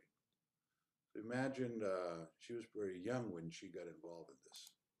anniversary. Imagine she was very young when she got involved in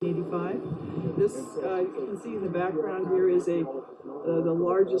this. 85. This, you can see in the background here is the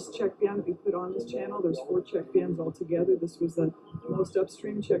largest check dam that we put on this channel. There's 4 check dams altogether. This was the most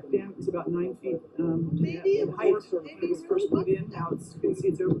upstream check dam. It was about 9 feet in height when it was first put in. Now you can see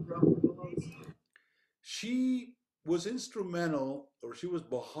it's overgrown with willows. She was instrumental, or she was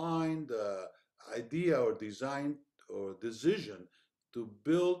behind the idea or design or decision to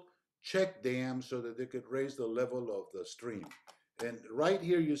build check dams so that they could raise the level of the stream. And right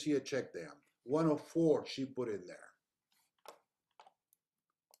here you see a check dam. 104 she put in there.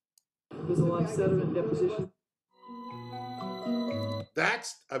 There's a lot of sediment deposition.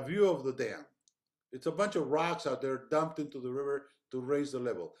 That's a view of the dam. It's a bunch of rocks out there dumped into the river to raise the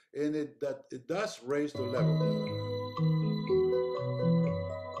level. And it does raise the level.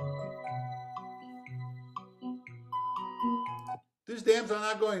 These dams are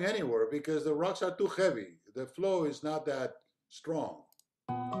not going anywhere because the rocks are too heavy. The flow is not that strong.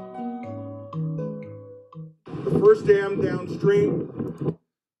 The first dam downstream.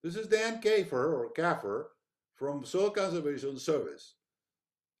 This is Dan Kaffer from Soil Conservation Service.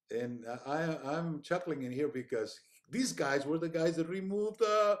 And I'm chuckling in here because these guys were the guys that removed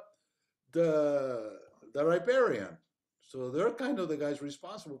the riparian. So they're kind of the guys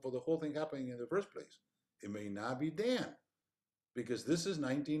responsible for the whole thing happening in the first place. It may not be Dan, because this is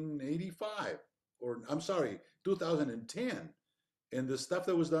 1985, or I'm sorry, 2010. And the stuff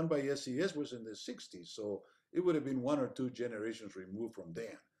that was done by SCS was in the 60s. So it would have been 1 or 2 generations removed from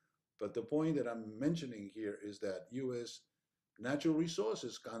Dan. But the point that I'm mentioning here is that U.S. Natural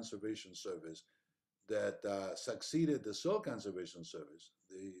Resources Conservation Service that succeeded the Soil Conservation Service.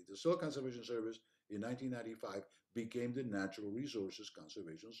 The Soil Conservation Service in 1995 became the Natural Resources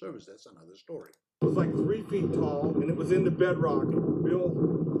Conservation Service. That's another story. It was like 3 feet tall, and it was in the bedrock. Bill,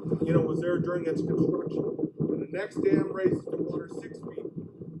 was there during its construction. And the next dam raises the water 6 feet,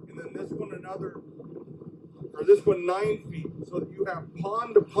 and then this one another or this one 9 feet, so that you have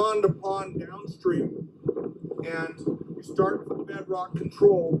pond to pond to pond downstream, and you start with bedrock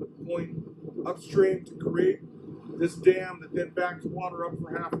control going upstream to create this dam that then backs water up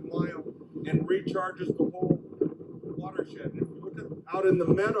for half a mile and recharges the whole watershed. And if you look out in the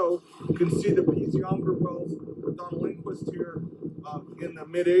meadow, you can see the piezometer wells that Don Lindquist here in the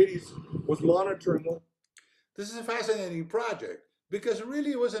mid-80s was monitoring. This is a fascinating project because it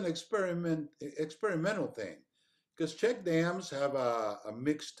really was an experimental thing. Because check dams have a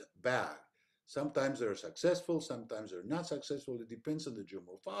mixed bag. Sometimes they're successful, sometimes they're not successful. It depends on the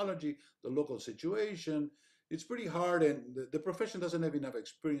geomorphology, the local situation. It's pretty hard, and the profession doesn't have enough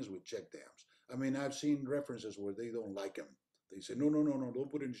experience with check dams. I mean, I've seen references where they don't like them. They say, no, no, no, no,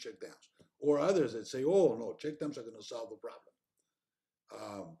 don't put any check dams. Or others that say, oh, no, check dams are going to solve the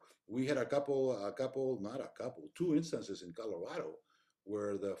problem. We had two instances in Colorado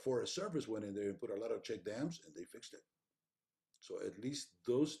where the Forest Service went in there and put a lot of check dams and they fixed it. So at least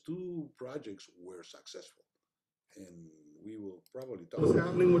those two projects were successful. And we will probably talk what was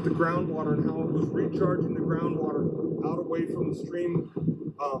happening with the groundwater and how it was recharging the groundwater out away from the stream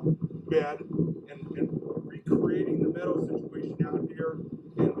bed and recreating the meadow situation out here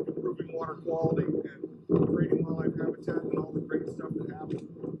and improving water quality and creating wildlife habitat and all the great stuff that happened,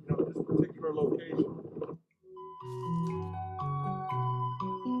 at this particular location.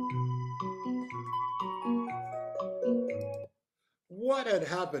 what had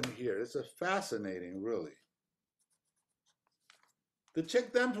happened here. It's a fascinating, really. The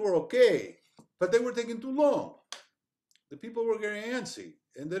check dams were okay, but they were taking too long. The people were getting antsy,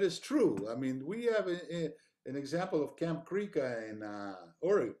 and that is true. I mean, we have an example of Camp Creek in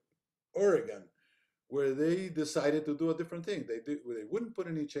Oregon, where they decided to do a different thing. They wouldn't put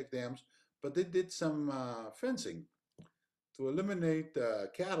any check dams, but they did some fencing to eliminate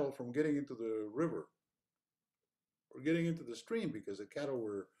cattle from getting into the river or getting into the stream because the cattle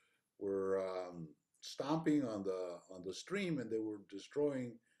were stomping on the stream and they were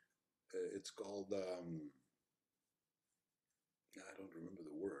destroying. It's called I don't remember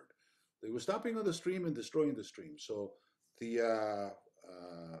the word. They were stomping on the stream and destroying the stream. So the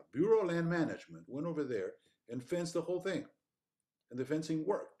Bureau of Land Management went over there and fenced the whole thing. And the fencing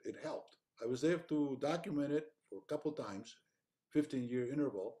worked. It helped. I was there to document it for a couple times, 15-year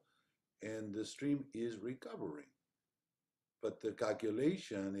interval, and the stream is recovering. But the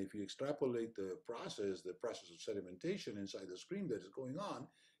calculation, if you extrapolate the process of sedimentation inside the stream that is going on,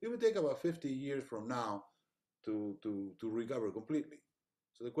 it would take about 50 years from now to recover completely.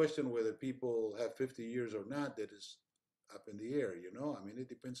 So the question whether people have 50 years or not, that is up in the air, I mean, it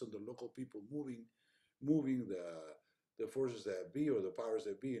depends on the local people moving the forces that be or the powers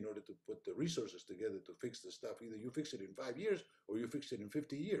that be in order to put the resources together to fix the stuff. Either you fix it in 5 years or you fix it in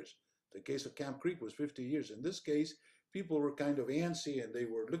 50 years. The case of Camp Creek was 50 years. In this case, people were kind of antsy and they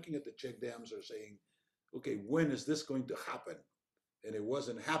were looking at the check dams or saying, okay, when is this going to happen? And it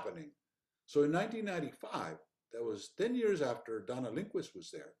wasn't happening. So in 1995, that was 10 years after Donna Lindquist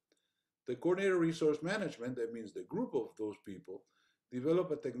was there, the Coordinator Resource Management, that means the group of those people,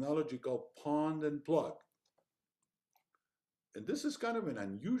 developed a technology called pond and plug. And this is kind of an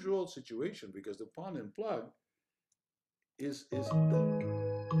unusual situation because the pond and plug is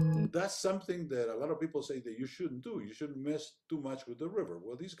that's something that a lot of people say that you shouldn't do. You shouldn't mess too much with the river.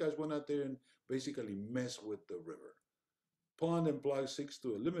 Well, these guys went out there and basically mess with the river. Pond and plug seeks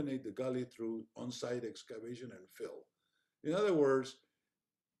to eliminate the gully through on-site excavation and fill. In other words,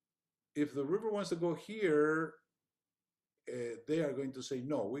 if the river wants to go here, they are going to say,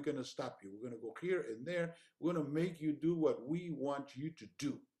 no, we're going to stop you. We're going to go here and there. We're going to make you do what we want you to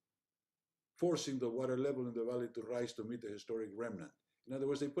do, forcing the water level in the valley to rise to meet the historic remnant. In other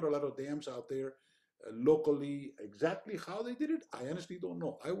words, they put a lot of dams out there locally. Exactly how they did it, I honestly don't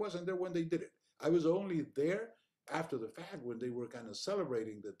know. I wasn't there when they did it. I was only there after the fact when they were kind of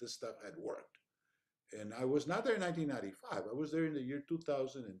celebrating that this stuff had worked. And I was not there in 1995. I was there in the year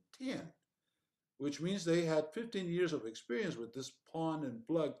 2010, which means they had 15 years of experience with this pond and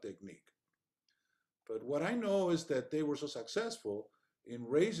plug technique. But what I know is that they were so successful in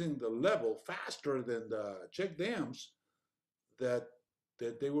raising the level faster than the check dams that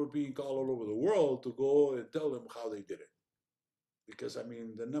they were being called all over the world to go and tell them how they did it. Because, I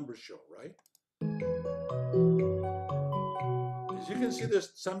mean, the numbers show, right? As you can see,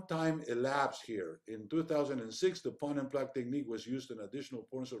 there's some time elapsed here. In 2006, the pond and plug technique was used in additional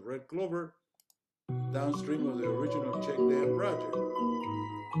points of Red Clover downstream of the original check dam project.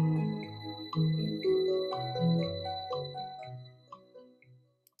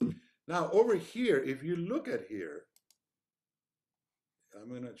 Now, over here, if you look at here, I'm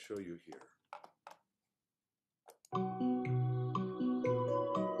going to show you here.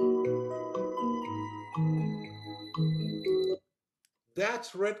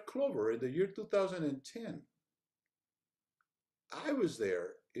 That's Red Clover in the year 2010. I was there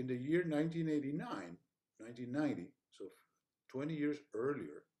in the year 1989, 1990, so 20 years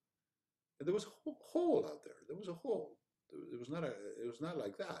earlier, and there was a hole out there. There was a hole. It was not a. It was not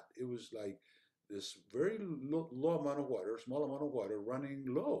like that. It was like this very low amount of water, small amount of water running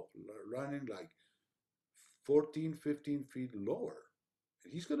low, running like 14, 15 feet lower.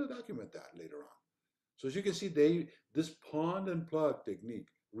 And he's going to document that later on. So as you can see, this pond and plug technique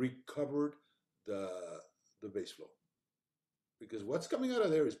recovered the the base flow, because what's coming out of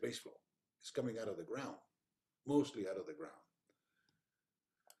there is base flow. It's coming out of the ground, mostly out of the ground.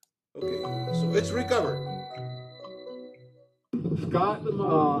 Okay, so it's recovered. Scott,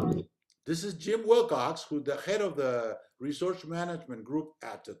 This is Jim Wilcox, who's the head of the resource management group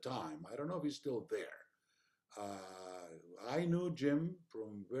at the time. I don't know if he's still there. I knew Jim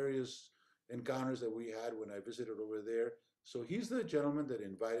from various encounters that we had when I visited over there. So he's the gentleman that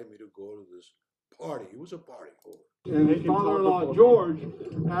invited me to go to this party. It was a party over. and his father-in-law George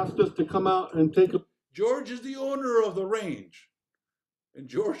asked us to come out and take a. George is the owner of the range. And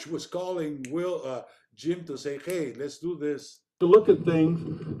George was calling Jim to say, hey, let's do this. To look at things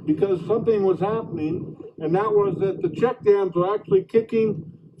because something was happening, and that was that the check dams were actually kicking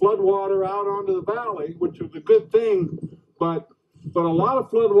floodwater out onto the valley, which was a good thing, but a lot of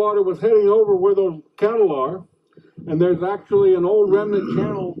floodwater was heading over where those cattle are, and there's actually an old remnant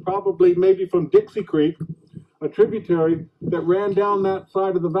channel, probably maybe from Dixie Creek, a tributary that ran down that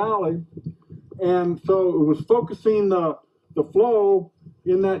side of the valley, and so it was focusing the flow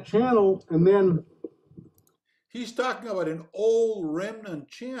in that channel, and then he's talking about an old remnant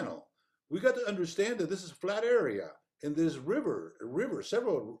channel. We got to understand that this is a flat area, and this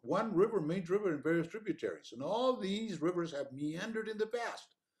one river, major river, and various tributaries. And all these rivers have meandered in the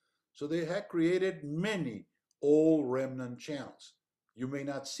past. So they had created many old remnant channels. You may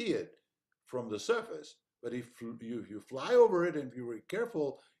not see it from the surface, but if you fly over it and if you're very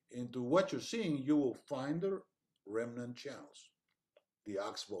careful into what you're seeing, you will find the remnant channels, the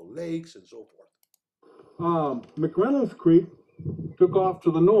Oxbow Lakes, and so forth. McReynolds Creek took off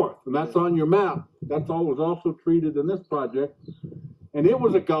to the north, and that's on your map. That's all was also treated in this project, and it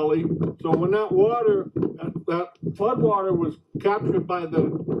was a gully. So when that water, that flood water, was captured by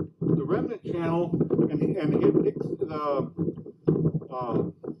the remnant channel and hit the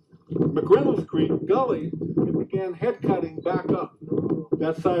McReynolds Creek gully, it began head cutting back up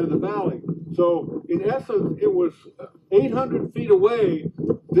that side of the valley. So in essence, it was 800 feet away.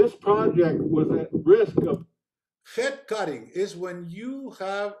 This project was at risk of. Head cutting is when you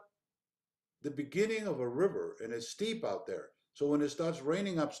have the beginning of a river and it's steep out there. So when it starts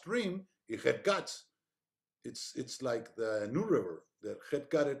raining upstream, it head cuts. It's like the New River that head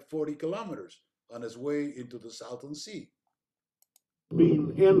cutted 40 kilometers on its way into the Salton Sea.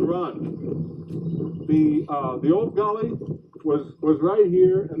 Being end run. The old gully was right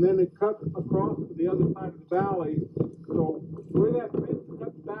here, and then it cut across to the other side of the valley. So where that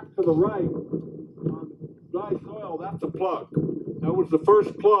cuts back to the right on dry soil, that's a plug. That was the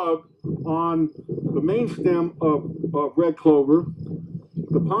first plug on the main stem of Red Clover.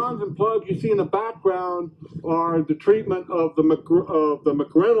 The ponds and plugs you see in the background are the treatment of the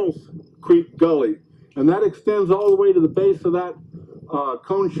McReynolds Creek Gully, and that extends all the way to the base of that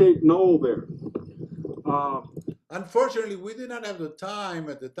cone-shaped knoll there. Unfortunately, we did not have the time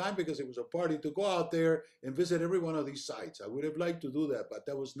at the time because it was a party to go out there and visit every one of these sites. I would have liked to do that, but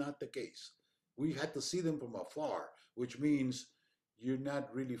that was not the case. We had to see them from afar, which means you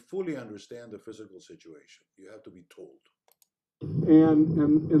not really fully understand the physical situation. You have to be told. And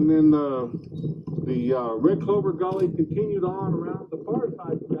then the Red Clover Gully continued on around the far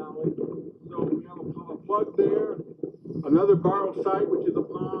side of the valley. So we have a plug there, another borrow site, which is a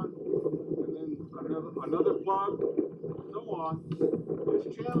pond, and then another plug, and so on.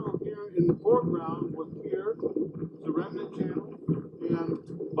 This channel here in the foreground was here, the remnant channel, and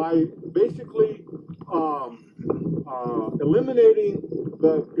by basically eliminating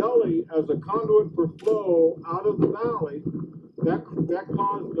the gully as a conduit for flow out of the valley, that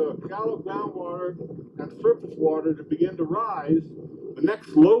caused the shallow groundwater and surface water to begin to rise. The next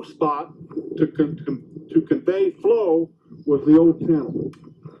low spot to convey flow was the old channel.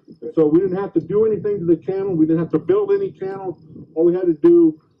 And so we didn't have to do anything to the channel. We didn't have to build any channel. All we had to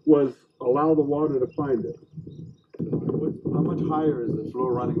do was allow the water to find it. How much higher is the flow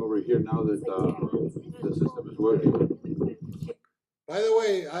running over here now that the system is working? By the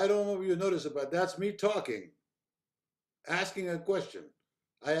way, I don't know if you noticed it, but that's me talking, asking a question.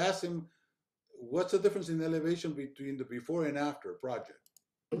 I asked him, what's the difference in elevation between the before and after project?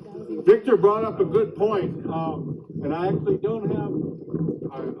 Victor brought up a good point, and I actually don't have,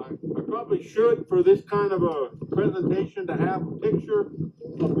 I probably should for this kind of a presentation to have a picture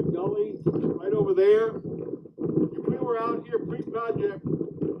of the gully right over there. If we were out here pre-project,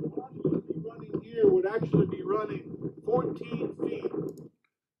 the water would be running here, would actually be running 14 feet.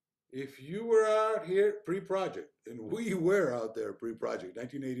 If you were out here pre-project, and we were out there pre-project,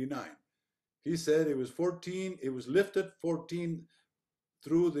 1989, he said it was 14, it was lifted 14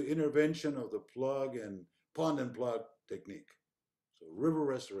 through the intervention of the plug and pond and plug technique. So river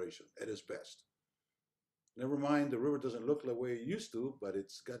restoration at its best. Never mind, the river doesn't look the way it used to, but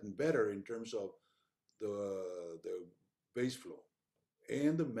it's gotten better in terms of the base flow,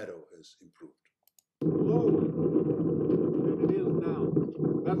 and the meadow has improved. Lower than it is now.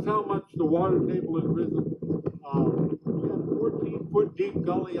 That's how much the water table has risen. We had a 14-foot deep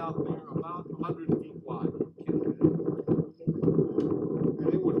gully out there, about 100 feet wide.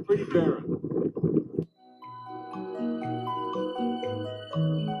 And it was pretty barren.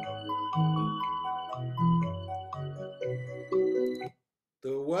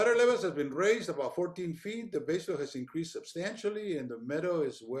 The water levels have been raised about 14 feet, the base flow has increased substantially, and the meadow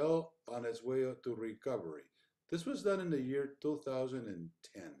is well on its way to recovery. This was done in the year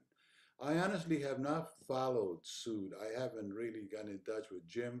 2010. I honestly have not followed suit. I haven't really gotten in touch with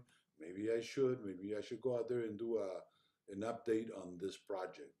Jim. Maybe I should. Maybe I should go out there and do an update on this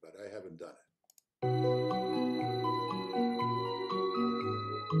project, but I haven't done it.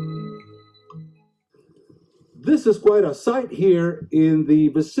 This is quite a sight here in the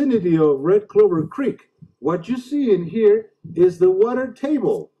vicinity of Red Clover Creek. What you see in here is the water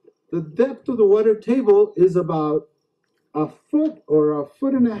table. The depth of the water table is about a foot or a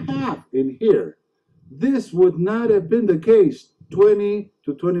foot and a half in here. This would not have been the case 20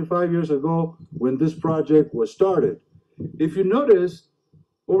 to 25 years ago when this project was started. If you notice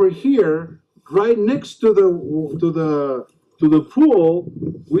over here, right next to the pool,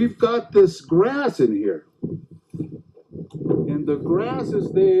 we've got this grass in here. And the grass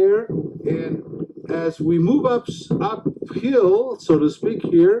is there, and as we move uphill, so to speak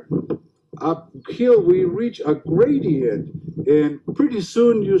here, uphill we reach a gradient, and pretty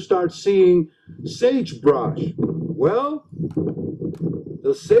soon you start seeing sagebrush. Well,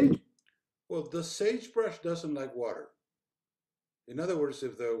 the sagebrush doesn't like water. In other words,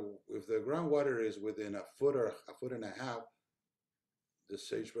 if the groundwater is within a foot or a foot and a half, the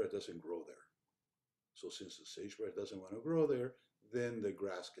sagebrush doesn't grow there. So since the sagebrush doesn't want to grow there, then the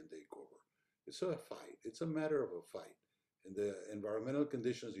grass can take over. It's a fight. It's a matter of a fight. And the environmental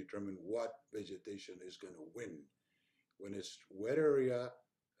conditions determine what vegetation is going to win. When it's wet area,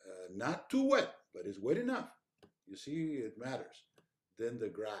 not too wet, but it's wet enough, you see it matters. Then the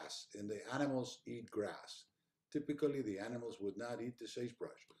grass, and the animals eat grass. Typically, the animals would not eat the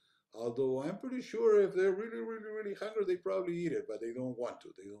sagebrush. Although I'm pretty sure if they're really, really, really hungry, they probably eat it, but they don't want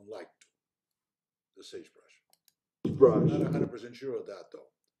to. They don't like to. The sagebrush. I'm not 100% sure of that,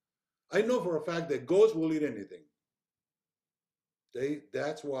 though. I know for a fact that goats will eat anything.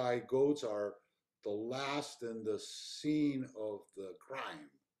 That's why goats are the last in the scene of the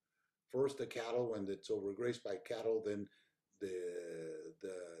crime. First, the cattle, when it's overgrazed by cattle, then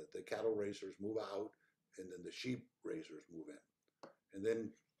the cattle raisers move out, and then the sheep raisers move in. And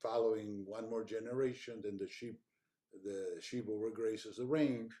then following one more generation, then the sheep overgrazes the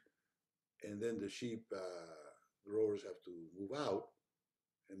range, and then the sheep growers have to move out,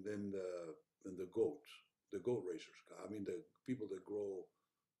 and then the goat raisers, I mean the people that grow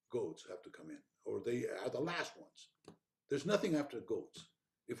goats have to come in, or they are the last ones. There's nothing after goats.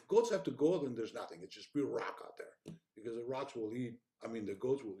 If goats have to go, then there's nothing. It's just pure rock out there, because the goats will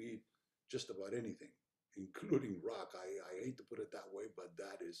eat just about anything, including rock. I hate to put it that way, but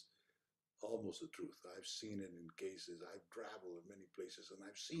that is almost the truth. I've seen it in cases. I've traveled in many places, and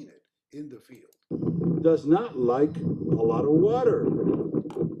I've seen it in the field. does not like a lot of water.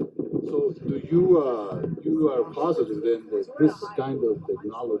 So do you are positive then that this kind of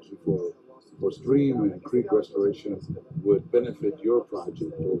technology for stream and creek restoration would benefit your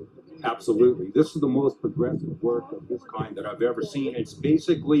project? Absolutely. This is the most progressive work of this kind that I've ever seen. It's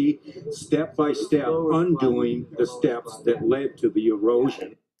basically step by step undoing the steps that led to the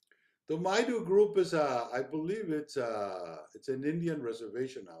erosion. The Maidu group is, I believe it's an Indian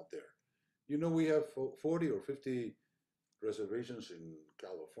reservation out there. You know, we have 40 or 50 reservations in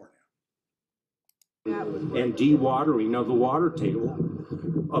California. And dewatering of the water table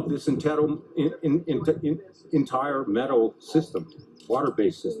of this entire meadow system,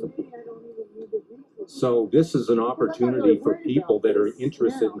 water-based system. So this is an opportunity for people that are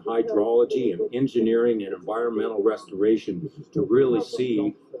interested in hydrology and engineering and environmental restoration to really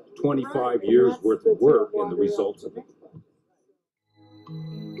see 25 years worth of work and the results of it.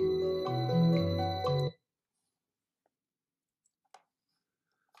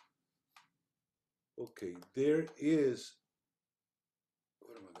 Okay, there is,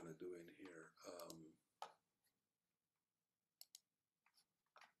 what am I going to do in here?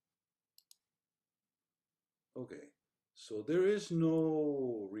 Okay, so there is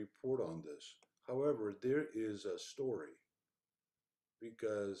no report on this. However, there is a story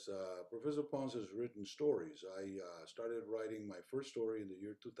because Professor Ponce has written stories. I started writing my first story in the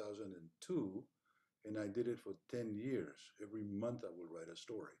year 2002, and I did it for 10 years. Every month I would write a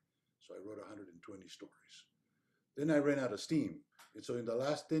story. So I wrote 120 stories. Then I ran out of steam. And so in the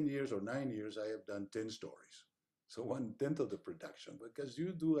last 10 years or 9 years, I have done 10 stories. So 1/10 of the production, because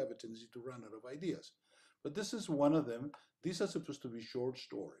you do have a tendency to run out of ideas. But this is one of them. These are supposed to be short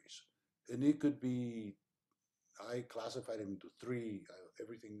stories. And it could be, I classified them into three,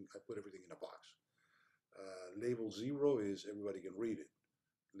 everything, I put everything in a box. Label 0 is everybody can read it.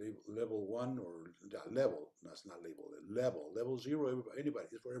 Level 1 or level, that's not label, level 0, anybody,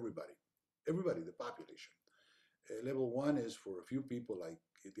 it's for everybody. Everybody, the population. Level 1 is for a few people, like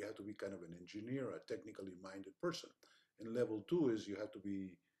you have to be kind of an engineer, a technically minded person. And level 2 is you have to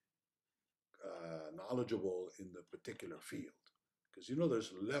be knowledgeable in the particular field. Because you know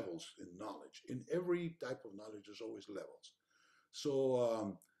there's levels in knowledge. In every type of knowledge, there's always levels.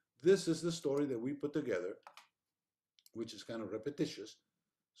 So this is the story that we put together, which is kind of repetitious.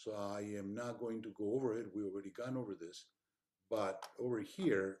 So I am not going to go over it. We already gone over this. But over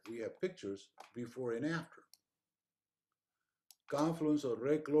here, we have pictures before and after. Confluence of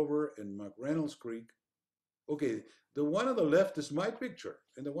Red Clover and McReynolds Creek. Okay, the one on the left is my picture,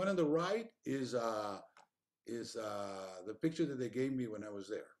 and the one on the right is the picture that they gave me when I was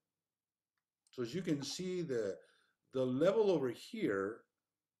there. So as you can see, the level over here,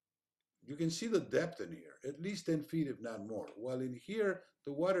 you can see the depth in here, at least 10 feet, if not more. While in here,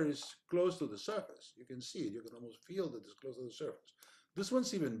 the water is close to the surface. You can see it. You can almost feel that it's close to the surface. This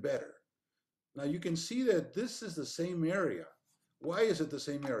one's even better. Now you can see that this is the same area. Why is it the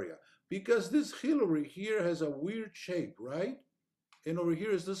same area? Because this hill over here has a weird shape, right? And over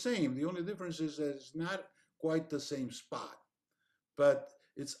here is the same. The only difference is that it's not quite the same spot. But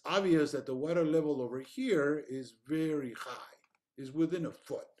it's obvious that the water level over here is very high, is within a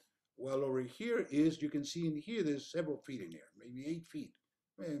foot. While over here is, you can see in here, there's several feet in here, maybe 8 feet.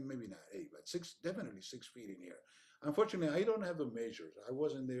 Maybe not 8, but 6, definitely 6 feet in here. Unfortunately, I don't have the measures. I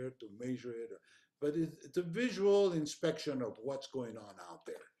wasn't there to measure it, but it's a visual inspection of what's going on out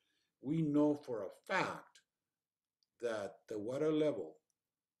there. We know for a fact that the water level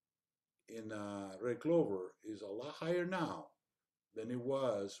in Red Clover is a lot higher now than it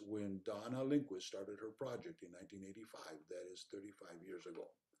was when Donna Lindquist started her project in 1985. That is 35 years ago.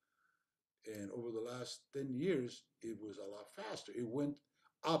 And over the last 10 years, it was a lot faster. It went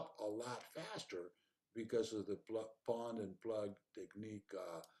up a lot faster because of the pond and plug technique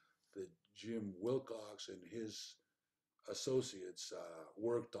that Jim Wilcox and his associates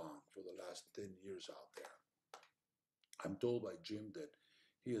worked on for the last 10 years out there. I'm told by Jim that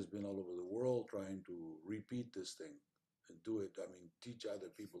he has been all over the world trying to repeat this thing and do it, teach other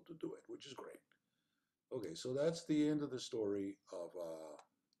people to do it, which is great. Okay, so that's the end of the story of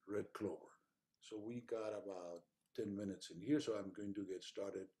Red Clover. So we got about 10 minutes in here, so I'm going to get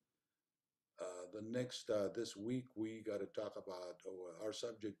started. This week, we got to talk about, our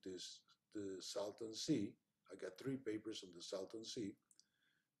subject is the Salton Sea. I got 3 papers on the Salton Sea,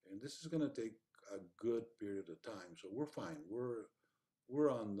 and this is going to take a good period of time, so we're fine. We're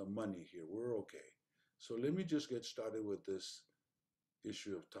on the money here. We're okay. So let me just get started with this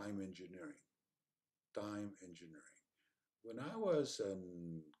issue of time engineering. Time engineering. When I was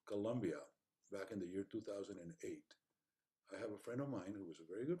in Colombia back in the year 2008, I have a friend of mine who was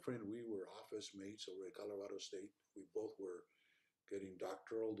a very good friend. We were office mates over at Colorado State. We both were getting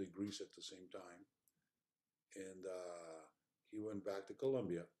doctoral degrees at the same time. And he went back to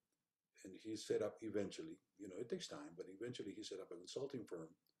Colombia and he set up eventually, it takes time, but eventually he set up a consulting firm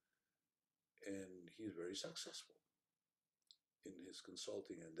and he's very successful in his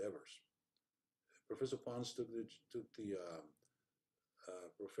consulting endeavors. Professor Ponce took the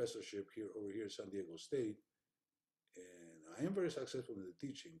professorship over here at San Diego State, and I am very successful in the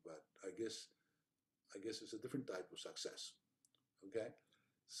teaching, but I guess it's a different type of success. Okay,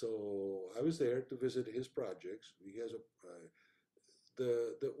 so I was there to visit his projects. He has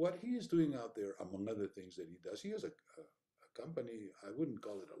what he is doing out there, among other things that he does. He has a company. I wouldn't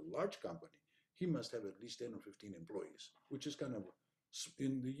call it a large company. he must have at least 10 or 15 employees, which is kind of,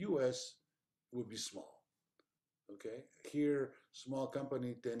 in the US, would be small. Okay, here, small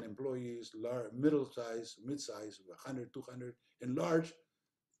company, 10 employees, large, middle size, mid size, 100, 200, and large,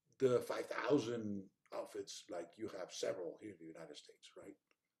 the 5,000 outfits, like you have several here in the United States, right?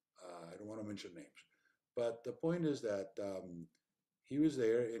 I don't want to mention names. But the point is that he was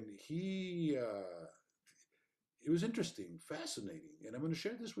there and it was interesting, fascinating. And I'm going to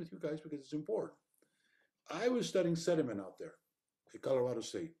share this with you guys because it's important. I was studying sediment out there at Colorado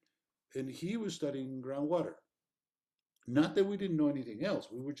State, and he was studying groundwater. Not that we didn't know anything else.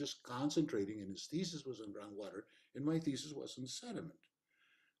 We were just concentrating, and his thesis was on groundwater, and my thesis was on sediment.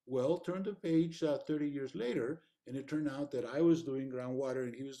 Well, turn the page 30 years later, and it turned out that I was doing groundwater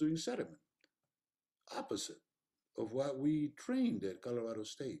and he was doing sediment. Opposite of what we trained at Colorado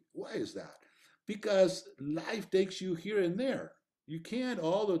State. Why is that? Because life takes you here and there. You can't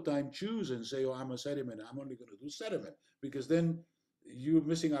all the time choose and say, oh, I'm a sediment, I'm only going to do sediment, because then you're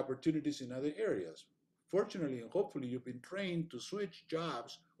missing opportunities in other areas. Fortunately and hopefully, you've been trained to switch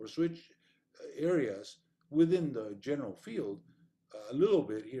jobs or switch areas within the general field a little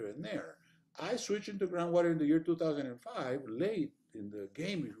bit here and there. I switched into groundwater in the year 2005, late in the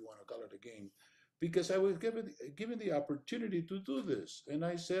game, if you want to call it a game, because I was given the opportunity to do this. And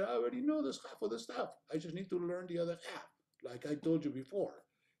I said, I already know this half of the stuff. I just need to learn the other half, like I told you before.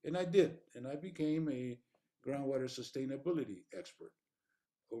 And I did. And I became a groundwater sustainability expert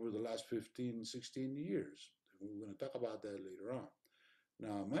over the last 15, 16 years. And we're going to talk about that later on.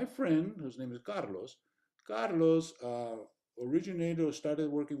 Now, my friend, whose name is Carlos originated or started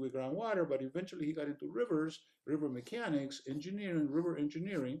working with groundwater, but eventually he got into rivers, river mechanics, engineering, river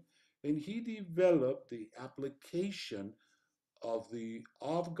engineering, and he developed the application of the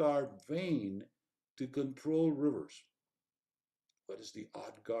off-guard vane to control rivers. What is the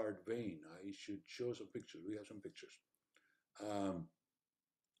off-guard vane? I should show some pictures. We have some pictures.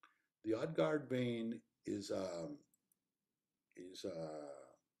 The off-guard vane is what's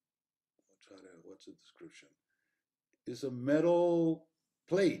the description? Is a metal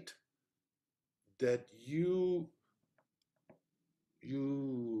plate that you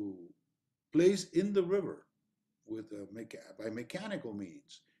place in the river with by mechanical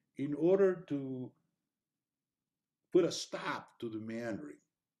means in order to put a stop to the meandering.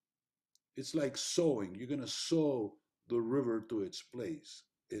 It's like sewing. You're going to sew the river to its place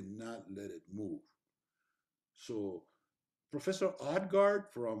and not let it move. So Professor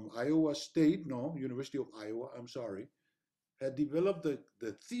Odgaard from Iowa State, no, University of Iowa, I'm sorry, had developed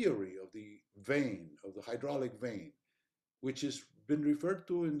the theory of the vane, of the hydraulic vane, which has been referred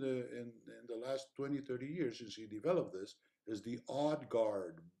to in the last 20, 30 years since he developed this, as the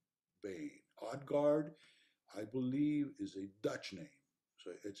Odgaard vane. Odgaard, I believe, is a Dutch name.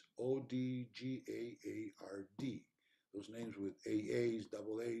 So it's Odgaard. Those names with AAs,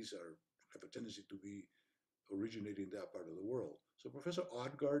 double A's have a tendency to be originating in that part of the world. So Professor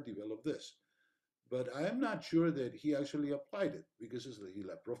Odgaard developed this. But I am not sure that he actually applied it because he's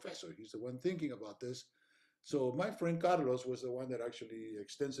a professor. He's the one thinking about this. So my friend Carlos was the one that actually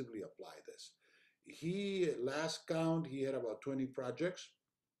extensively applied this. Last count, he had about 20 projects.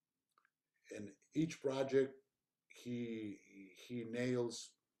 And each project, he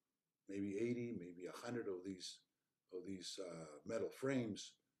nails maybe 80, maybe 100 of these metal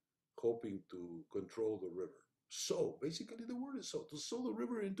frames, hoping to control the river. So basically, the word is so, to sew the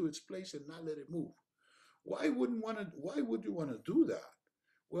river into its place and not let it move. Why would you want to do that?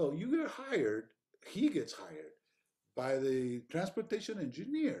 Well, you get hired, he gets hired by the transportation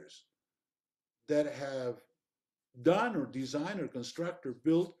engineers that have done or designed or construct or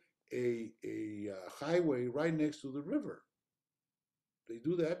built a highway right next to the river. They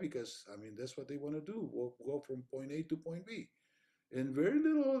do that because, I mean, that's what they want to do. We'll go from point A to point B. And very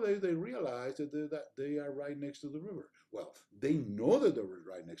little they realize that they are right next to the river. Well, they know that they were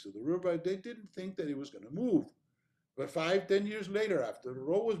right next to the river, but they didn't think that it was going to move. But 5, 10 years later, after the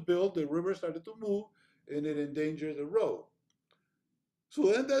road was built, the river started to move and it endangered the road.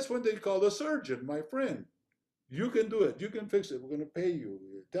 So then that's when they call the surgeon, my friend. You can do it. You can fix it. We're going to pay you.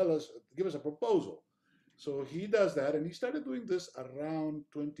 Give us a proposal. So he does that, and he started doing this around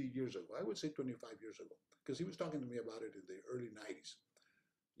 20 years ago. I would say 25 years ago, because he was talking to me about it in the early 90s.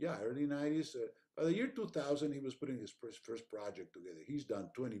 Yeah, early 90s. By the year 2000, he was putting his first project together. He's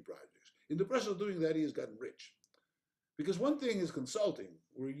done 20 projects. In the process of doing that, he has gotten rich. Because one thing is consulting,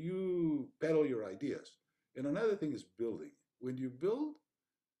 where you peddle your ideas, and another thing is building. When you build,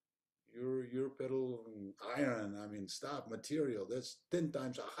 you're peddling iron, stuff, material that's 10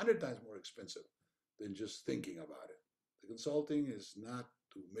 times, 100 times more expensive than just thinking about it. The consulting is not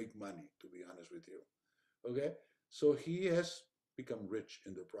make money, to be honest with you. Okay? So he has become rich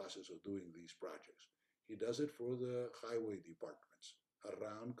in the process of doing these projects. He does it for the highway departments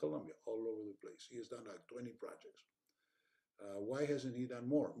around Colombia, all over the place. He has done like 20 projects. Why hasn't he done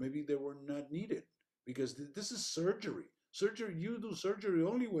more? Maybe they were not needed because this is surgery. Surgery, you do surgery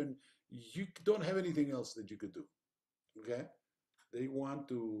only when you don't have anything else that you could do. Okay? They want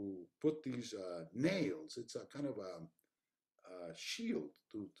to put these nails. It's a kind of a shield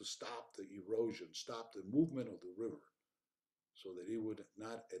to stop the erosion, stop the movement of the river so that it would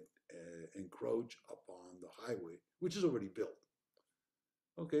not encroach upon the highway, which is already built.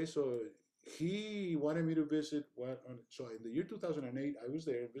 Okay, so he wanted me to visit so in the year 2008, I was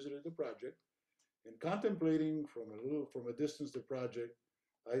there and visited the project and contemplating from a distance the project.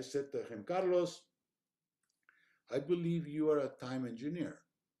 I said to him, Carlos, I believe you are a time engineer.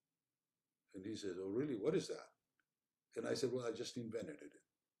 And he said, oh, really? What is that? And I said, well, I just invented it,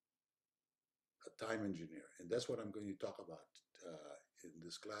 a time engineer. And that's what I'm going to talk about in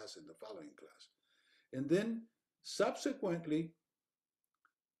this class, in the following class. And then subsequently,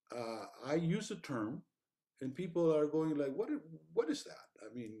 I use a term and people are going like, what is that?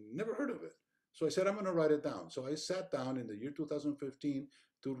 I mean, never heard of it. So I said, I'm going to write it down. So I sat down in the year 2015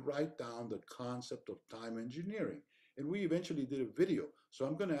 to write down the concept of time engineering. And we eventually did a video. So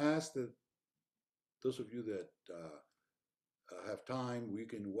I'm going to ask those of you that have time, we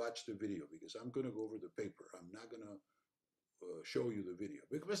can watch the video because I'm going to go over the paper. I'm not going to show you the video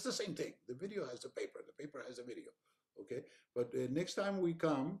because it's the same thing. The video has the paper has the video. Okay, but next time we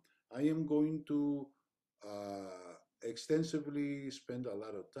come, I am going to extensively spend a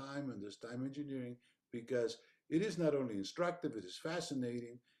lot of time on this time engineering because it is not only instructive, it is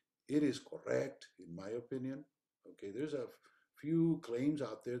fascinating, it is correct in my opinion. Okay, there's a few claims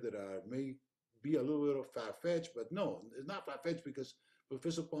out there that may be a little bit of far-fetched, but no, it's not far-fetched because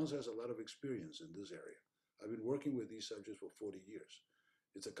Professor Ponce has a lot of experience in this area. I've been working with these subjects for 40 years.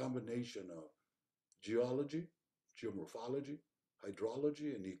 It's a combination of geology, geomorphology,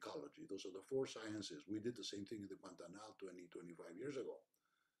 hydrology, and ecology. Those are the four sciences. We did the same thing in the Pantanal 20, 25 years ago.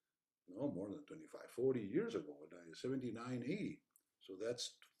 No, more than 25, 40 years ago, 79, 80. So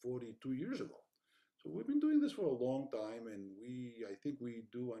that's 42 years ago. So we've been doing this for a long time, and I think we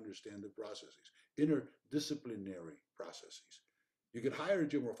do understand the processes, interdisciplinary processes. You could hire a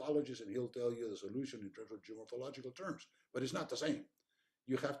geomorphologist and he'll tell you the solution in terms of geomorphological terms, but it's not the same.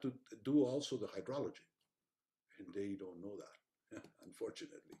 You have to do also the hydrology, and they don't know that,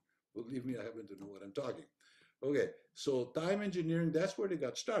 unfortunately. Believe me, I happen to know what I'm talking. Okay, so time engineering, that's where they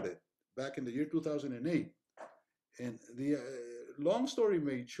got started back in the year 2008. And the long story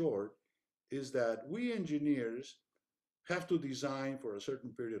made short is that we engineers have to design for a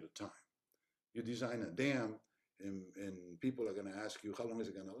certain period of time. You design a dam, and people are going to ask you, how long is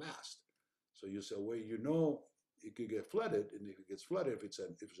it going to last? So you say, well, you know, it could get flooded, and if it gets flooded, if it's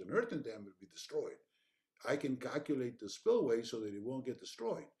an earthen dam, it'll be destroyed. I can calculate the spillway so that it won't get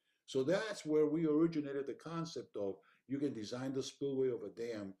destroyed. So that's where we originated the concept of you can design the spillway of a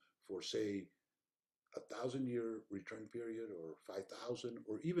dam for, say, 1,000-year return period, or 5,000,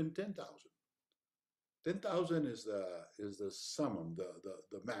 or even 10,000. 10,000 is the summum,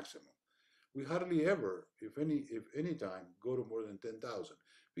 the maximum. We hardly ever, if any time, go to more than 10,000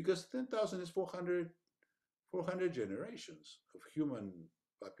 because 10,000 is 400 generations of human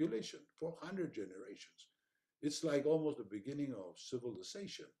population, 400 generations. It's like almost the beginning of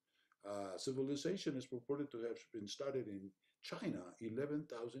civilization. Civilization is purported to have been started in China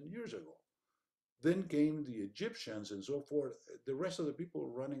 11,000 years ago. Then came the Egyptians and so forth. The rest of the people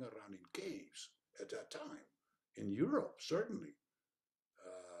were running around in caves at that time. In Europe, certainly,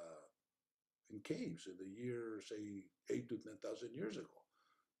 in caves in the year, say, 8 to 10,000 years ago.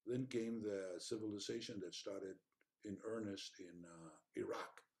 Then came the civilization that started in earnest in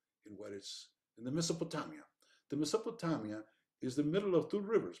Iraq, in the Mesopotamia. The Mesopotamia is the middle of two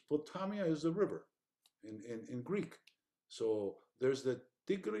rivers. Potamia is the river in Greek. So there's the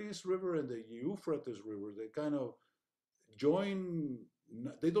Tigris River and the Euphrates River. They kind of join,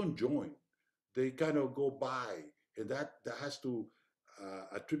 they don't join. They kind of go by. And that has to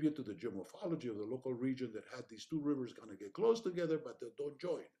attribute to the geomorphology of the local region that had these two rivers kind of get close together, but they don't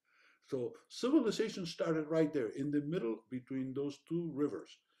join. So civilization started right there in the middle between those two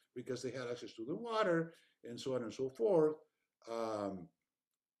rivers because they had access to the water and so on and so forth.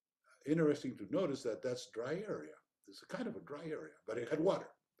 Interesting to notice that that's dry area. It's a kind of a dry area, but it had water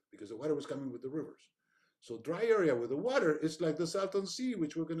because the water was coming with the rivers. So dry area with the water is like the Salton Sea,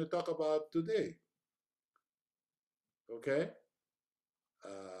 which we're going to talk about today. Okay?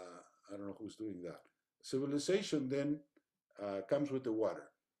 I don't know who's doing that. Civilization then comes with the water.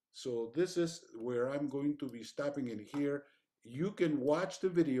 So this is where I'm going to be stopping in here. You can watch the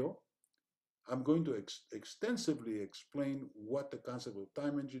video. I'm going to extensively explain what the concept of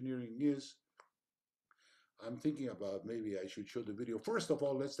time engineering is. I'm thinking about maybe I should show the video. First of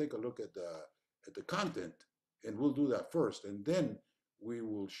all, let's take a look at the content, and we'll do that first, and then we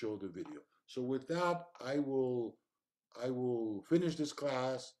will show the video. So with that, I will finish this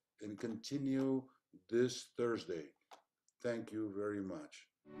class and continue this Thursday. Thank you very much.